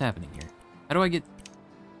 What's happening here? How do I get?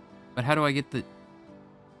 But how do I get the?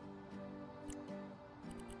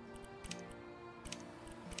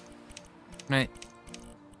 Can I?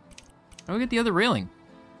 How do I get the other railing?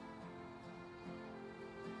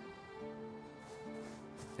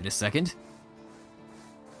 Wait a second.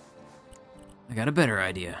 I got a better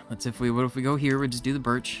idea. What if we go here, we'll just do the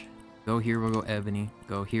birch. Go here, we'll go ebony.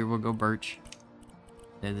 Go here, we'll go birch.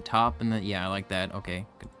 At the top and the, yeah, I like that. Okay,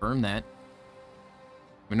 confirm that.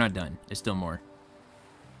 We're not done. There's still more.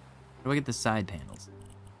 How do I get the side panels?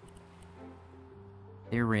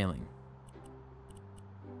 They're railing.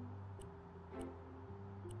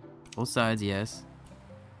 Both sides, yes.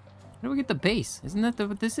 How do we get the base? Isn't that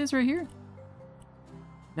what this is right here?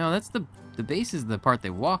 No, that's the base is the part they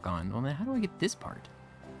walk on. Well, then how do I get this part?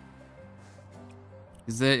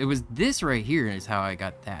 Because it was this right here is how I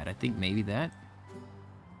got that. I think maybe that.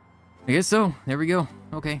 I guess so. There we go.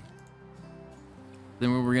 Okay.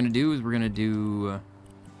 Then what we're going to do is we're going to do...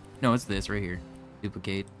 no, it's this right here.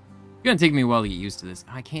 Duplicate. It's going to take me a while to get used to this.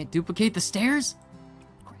 I can't duplicate the stairs?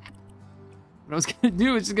 Crap. What I was going to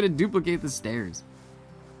do is just going to duplicate the stairs.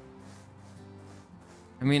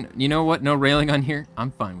 I mean, you know what? No railing on here?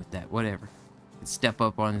 I'm fine with that. Whatever. Let's step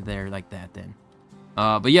up on there like that then.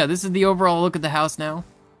 But yeah, this is the overall look at the house now.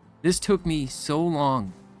 This took me so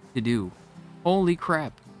long to do. Holy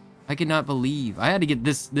crap. I cannot believe. I had to get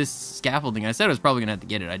this scaffolding. I said I was probably going to have to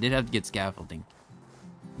get it. I did have to get scaffolding.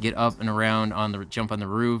 Get up and around on the jump on the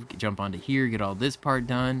roof, jump onto here, get all this part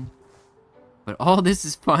done. But all this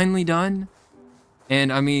is finally done.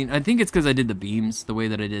 And I mean, I think it's because I did the beams, the way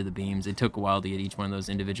that I did the beams. It took a while to get each one of those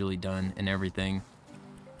individually done and everything.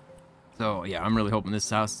 So yeah, I'm really hoping this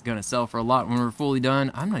house is going to sell for a lot when we're fully done.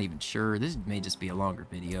 I'm not even sure. This may just be a longer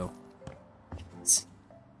video.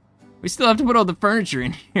 We still have to put all the furniture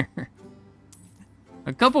in here.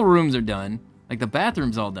 A couple rooms are done. Like the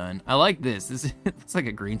bathroom's all done. I like this. It looks like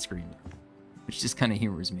a green screen, which just kind of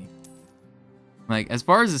humors me. Like, as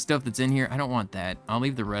far as the stuff that's in here, I don't want that. I'll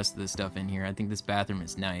leave the rest of the stuff in here. I think this bathroom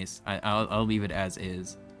is nice. I'll leave it as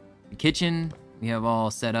is. The kitchen, we have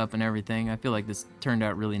all set up and everything. I feel like this turned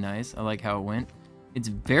out really nice. I like how it went. It's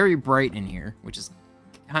very bright in here, which is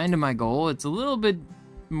kind of my goal. It's a little bit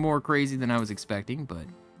more crazy than I was expecting, but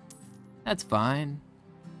that's fine.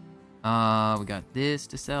 We got this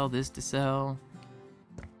to sell, this to sell.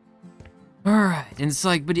 Alright, and it's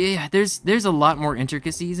like, but yeah, there's a lot more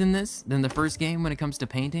intricacies in this than the first game when it comes to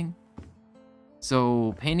painting.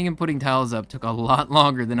 So, painting and putting tiles up took a lot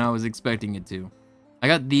longer than I was expecting it to. I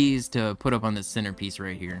got these to put up on this centerpiece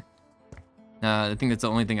right here. I think that's the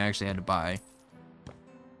only thing I actually had to buy.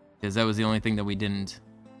 Because that was the only thing that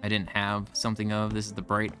I didn't have something of. This is the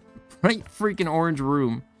bright freaking orange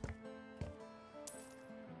room.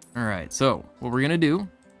 Alright, so, what we're gonna do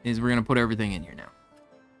is we're gonna put everything in here now.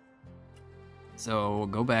 So, we'll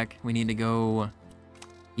go back. We need to go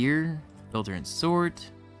here, filter and sort,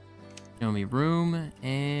 show me room,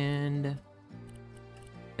 and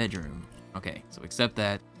bedroom. Okay, so accept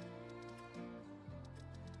that.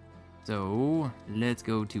 So, let's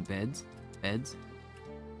go to beds. Beds.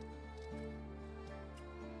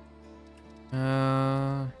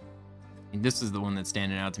 This is the one that's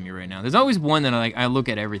standing out to me right now. There's always one that I look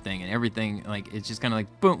at everything, and everything, like, it's just kind of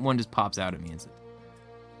like, boom, one just pops out at me.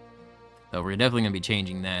 So we're definitely going to be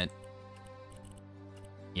changing that.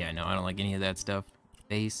 Yeah, no, I don't like any of that stuff.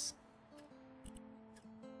 Base.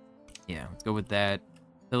 Yeah, let's go with that.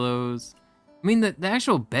 Pillows. I mean, the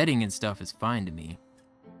actual bedding and stuff is fine to me.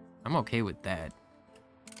 I'm okay with that.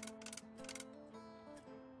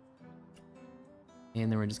 And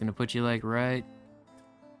then we're just going to put you, like, right...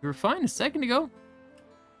 You were fine a second ago.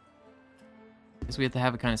 Guess we have to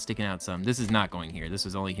have it kind of sticking out some. This is not going here. This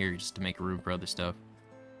was only here just to make room for other stuff.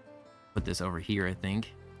 Put this over here, I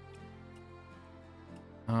think.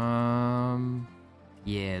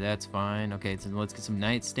 Yeah, that's fine. Okay, so let's get some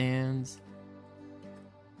nightstands.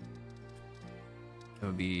 That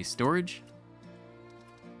would be storage.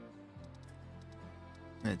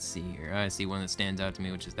 Let's see here. I see one that stands out to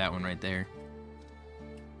me, which is that one right there.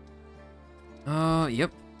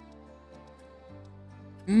 Yep.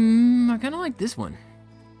 I kind of like this one.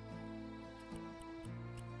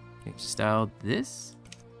 Okay, style this.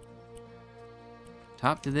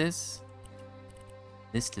 Top to this.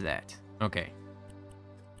 This to that. Okay.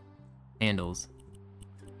 Handles.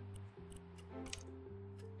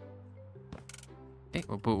 Okay,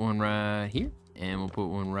 we'll put one right here. And we'll put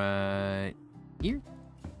one right here.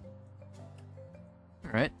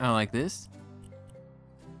 Alright, I like this.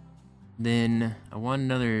 Then I want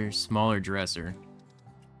another smaller dresser.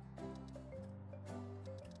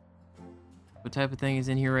 What type of thing is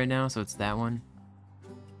in here right now? So it's that one.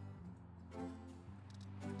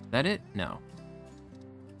 Is that it? No.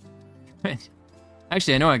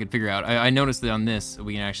 Actually, I know I could figure out. I noticed that on this,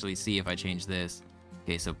 we can actually see if I change this.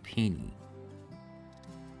 Okay, so Peony.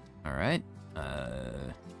 Alright.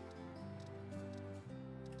 That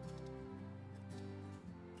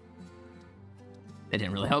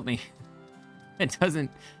didn't really help me. It doesn't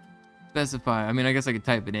specify. I mean, I guess I could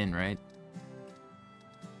type it in, right?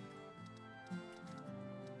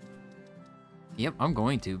 Yep, I'm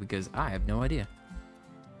going to because I have no idea.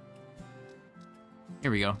 Here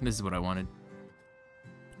we go. This is what I wanted.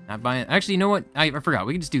 Not buying. Actually, you know what? I forgot.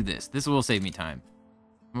 We can just do this. This will save me time.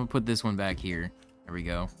 I'm gonna put this one back here. There we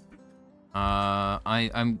go.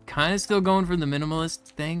 I'm kind of still going for the minimalist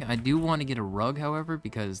thing. I do want to get a rug, however,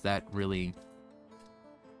 because that really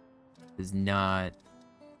is not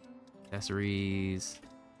accessories.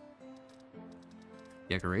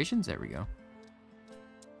 Decorations. There we go.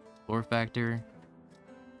 Floor factor.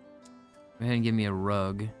 Go ahead and give me a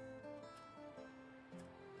rug.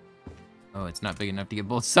 Oh, it's not big enough to get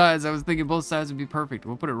both sides. I was thinking both sides would be perfect.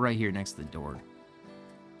 We'll put it right here next to the door.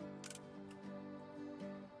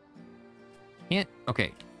 Can't.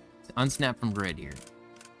 Okay. Unsnap from grid here.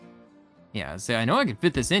 Yeah, so I know I could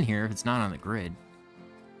fit this in here if it's not on the grid.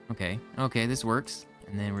 Okay. Okay, this works.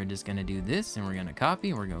 And then we're just going to do this, and we're going to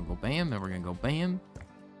copy, and we're going to go bam, and we're going to go bam.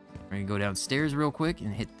 We're going to go downstairs real quick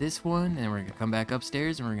and hit this one, and we're going to come back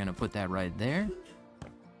upstairs, and we're going to put that right there.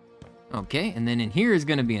 Okay, and then in here is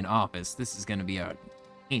going to be an office. This is going to be a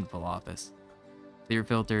painful office. Clear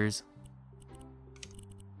filters.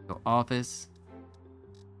 Go office.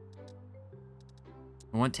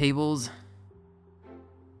 I want tables.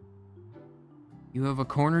 You have a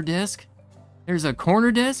corner desk? There's a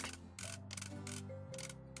corner desk?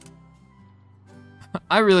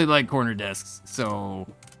 I really like corner desks, so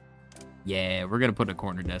yeah, we're going to put a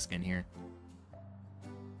corner desk in here.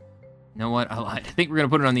 You know what? I lied. I think we're going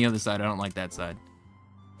to put it on the other side. I don't like that side.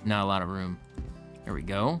 Not a lot of room. There we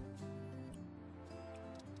go.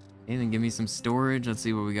 Okay, then give me some storage. Let's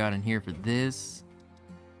see what we got in here for this.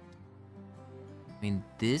 I mean,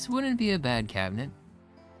 this wouldn't be a bad cabinet.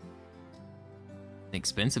 An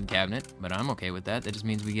expensive cabinet, but I'm okay with that. That just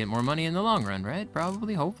means we get more money in the long run, right?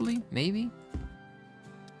 Probably, hopefully, maybe.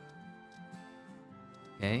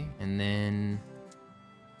 Okay, and then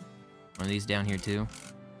one of these down here too.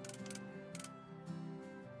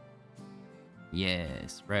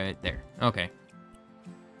 Yes, right there. Okay.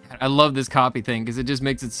 I love this copy thing because it just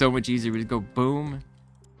makes it so much easier. We just go boom,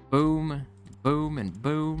 boom, boom, and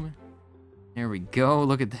boom. There we go.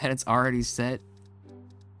 Look at that. It's already set.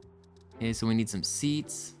 Okay, so we need some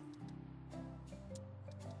seats.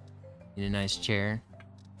 Need a nice chair.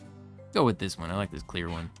 Go with this one. I like this clear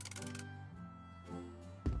one.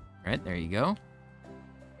 Right, there you go.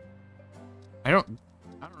 I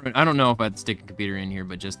don't know if I'd stick a computer in here,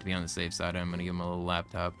 but just to be on the safe side, I'm gonna give him a little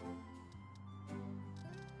laptop.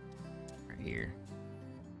 Right here.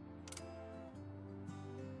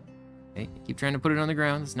 Okay, keep trying to put it on the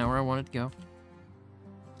ground. That's not where I want it to go.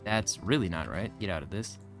 That's really not right. Get out of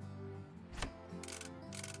this.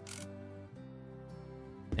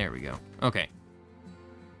 There we go. Okay.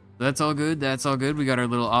 So that's all good. That's all good. We got our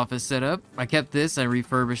little office set up. I kept this. I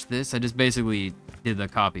refurbished this. I just basically did the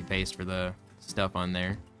copy paste for the stuff on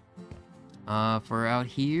there. For out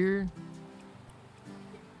here.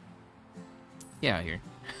 Yeah, out here.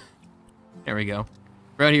 There we go.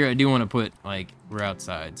 For out here, I do want to put, like, we're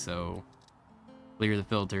outside, so clear the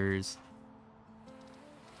filters.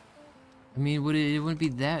 I mean, it wouldn't be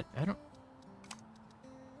that. I don't.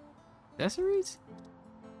 Accessories?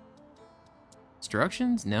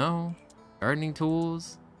 Instructions? No. Gardening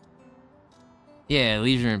tools? Yeah,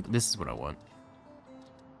 leisure. This is what I want.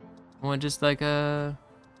 I want just like a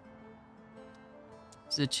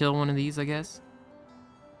chill one of these, I guess.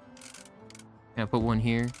 Yeah, put one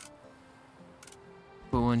here.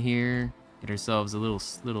 Put one here. Get ourselves a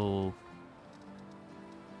little.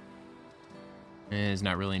 There's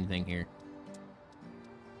not really anything here.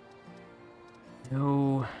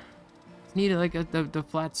 No. It's needed like the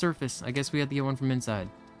flat surface. I guess we have to get one from inside.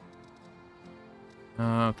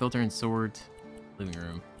 Filter and sort. Living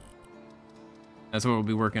room. That's what we'll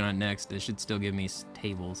be working on next. It should still give me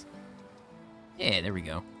tables. Yeah, there we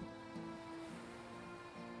go.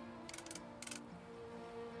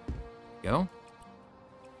 Go.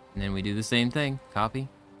 And then we do the same thing. Copy.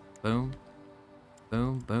 Boom.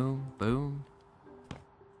 Boom, boom, boom.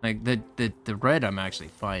 Like, the red I'm actually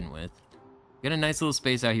fine with. Got a nice little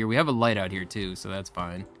space out here. We have a light out here, too, so that's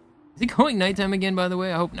fine. Is it going nighttime again, by the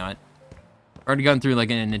way? I hope not. I've already gone through,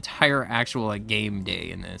 like, an entire actual, like, game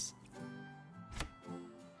day in this.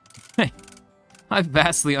 I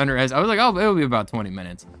vastly underestimated. I was like, oh, it'll be about 20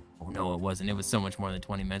 minutes. Oh, no, it wasn't. It was so much more than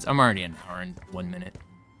 20 minutes. I'm already an hour and 1 minute.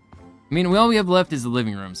 I mean, all we have left is the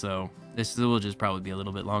living room, so this will just probably be a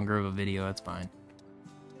little bit longer of a video. That's fine.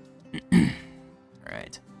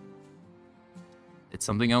 Alright. It's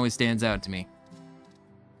something always stands out to me.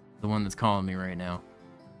 The one that's calling me right now.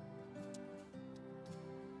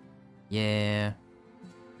 Yeah.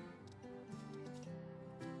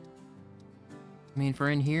 I mean, for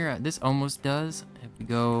in here, this almost does. If we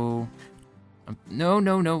go... no,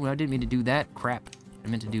 I didn't mean to do that. Crap. I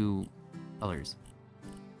meant to do colors.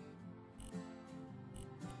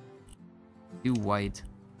 Do white.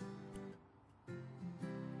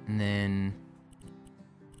 And then...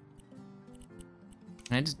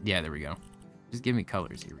 can I just... yeah, there we go. Just give me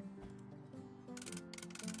colors here.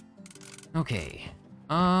 Okay.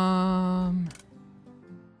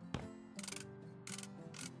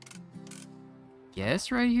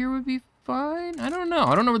 Guess right here would be fine? I don't know.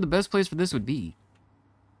 I don't know where the best place for this would be.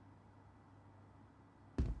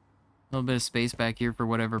 A little bit of space back here for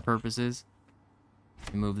whatever purposes.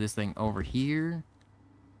 Move this thing over here.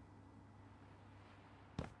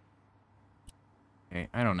 Okay,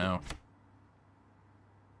 I don't know.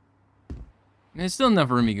 There's still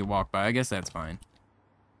enough room you can walk by. I guess that's fine.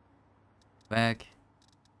 Back.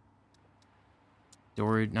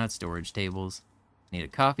 Storage, not storage tables. Need a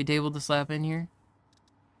coffee table to slap in here.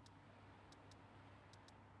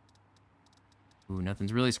 Ooh,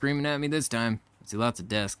 nothing's really screaming at me this time. I see lots of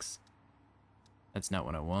desks. That's not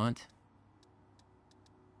what I want.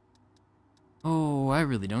 Oh, I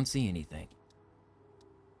really don't see anything.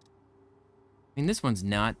 I mean, this one's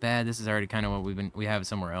not bad. This is already kind of what we have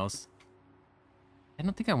somewhere else. I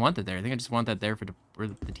don't think I want that there. I think I just want that there for where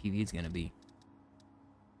the TV is gonna be.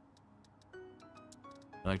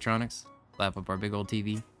 Electronics. Slap up our big old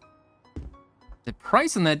TV. The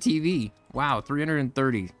price on that TV. Wow,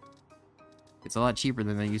 $330. It's a lot cheaper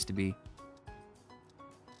than they used to be.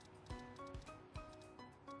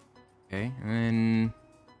 Okay, and then...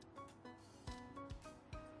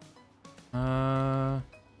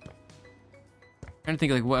 trying to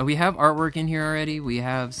think, like, what we have artwork in here already. We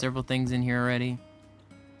have several things in here already.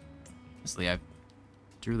 Honestly, I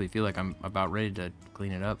truly feel like I'm about ready to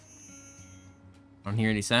clean it up. I don't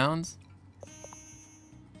hear any sounds.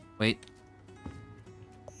 Wait.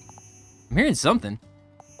 I'm hearing something.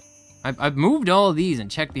 I've moved all of these and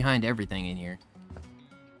checked behind everything in here.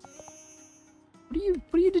 What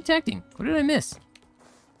are you detecting? What did I miss?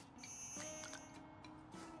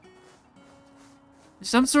 There's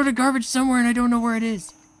some sort of garbage somewhere and I don't know where it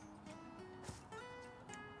is.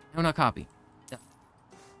 No, not copy.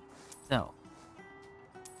 Sell.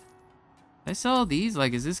 I sell these?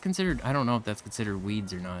 Like, is this considered... I don't know if that's considered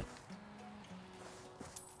weeds or not.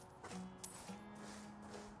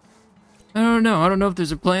 I don't know. I don't know if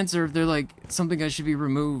there's plants or if they're, like, something that should be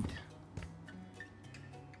removed.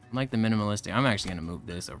 I like the minimalistic. I'm actually going to move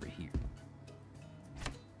this over here.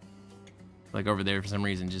 Like, over there for some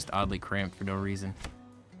reason, just oddly cramped for no reason.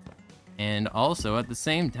 And also, at the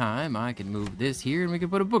same time, I can move this here and we can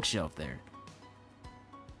put a bookshelf there.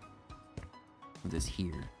 Move this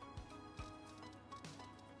here.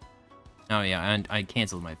 Oh yeah, and I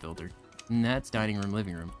canceled my filter. And that's dining room,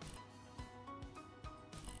 living room.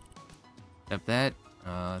 Up that.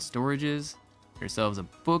 Storages. Get ourselves a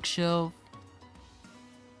bookshelf.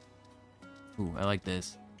 Ooh, I like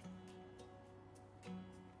this.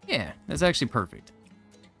 Yeah, that's actually perfect.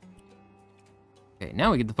 Okay,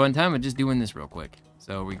 now we get the fun time of just doing this real quick.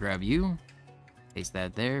 So we grab you. Paste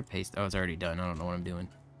that there. Paste. Oh, it's already done. I don't know what I'm doing.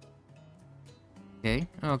 Okay,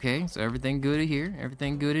 okay, so everything good in here.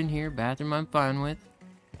 Everything good in here. Bathroom I'm fine with.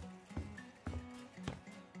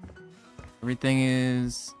 Everything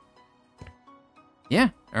is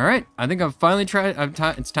Yeah, all right. I think I've finally tried.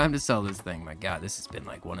 It's time to sell this thing. My God, this has been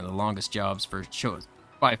like one of the longest jobs for shows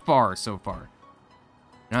by far so far.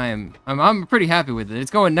 And I'm pretty happy with it. It's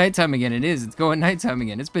going nighttime again. It's going nighttime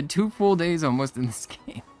again. It's been 2 full days almost in this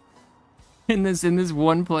game. in this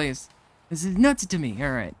one place. This is nuts to me.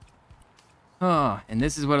 All right. Oh, and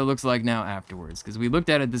this is what it looks like now afterwards, because we looked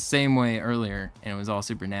at it the same way earlier, and it was all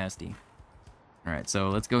super nasty. All right, so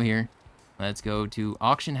let's go here. Let's go to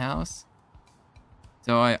auction house.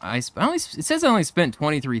 So it says I only spent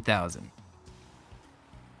 23,000.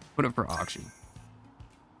 Put it for auction.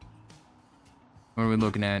 What are we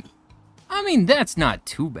looking at? I mean, that's not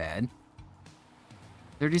too bad.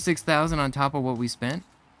 36,000 on top of what we spent.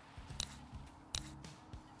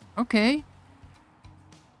 Okay.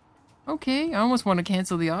 Okay, I almost want to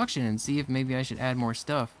cancel the auction and see if maybe I should add more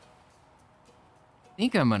stuff. I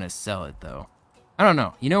think I'm gonna sell it though. I don't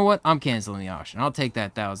know. You know what? I'm canceling the auction. I'll take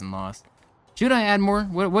that 1,000 loss. Should I add more?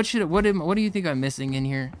 What do you think I'm missing in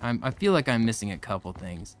here? I feel like I'm missing a couple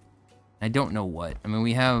things. I don't know what. I mean,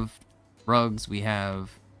 we have rugs. We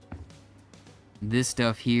have this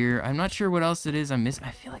stuff here. I'm not sure what else it is I'm missing.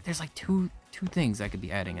 I feel like there's like two things I could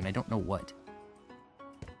be adding, and I don't know what.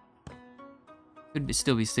 Could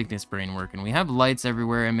still be sickness brain working. We have lights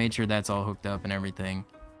everywhere. I made sure that's all hooked up and everything,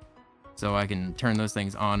 so I can turn those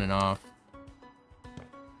things on and off.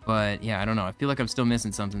 But yeah, I don't know. I feel like I'm still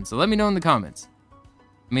missing something. So let me know in the comments.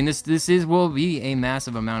 I mean, this will be a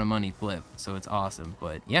massive amount of money flip, so it's awesome.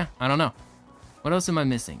 But yeah, I don't know. What else am I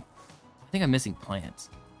missing? I think I'm missing plants.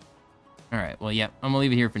 All right. Well, yeah, I'm gonna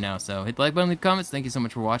leave it here for now. So hit the like button, leave comments. Thank you so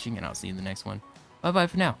much for watching, and I'll see you in the next one. Bye bye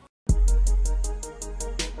for now.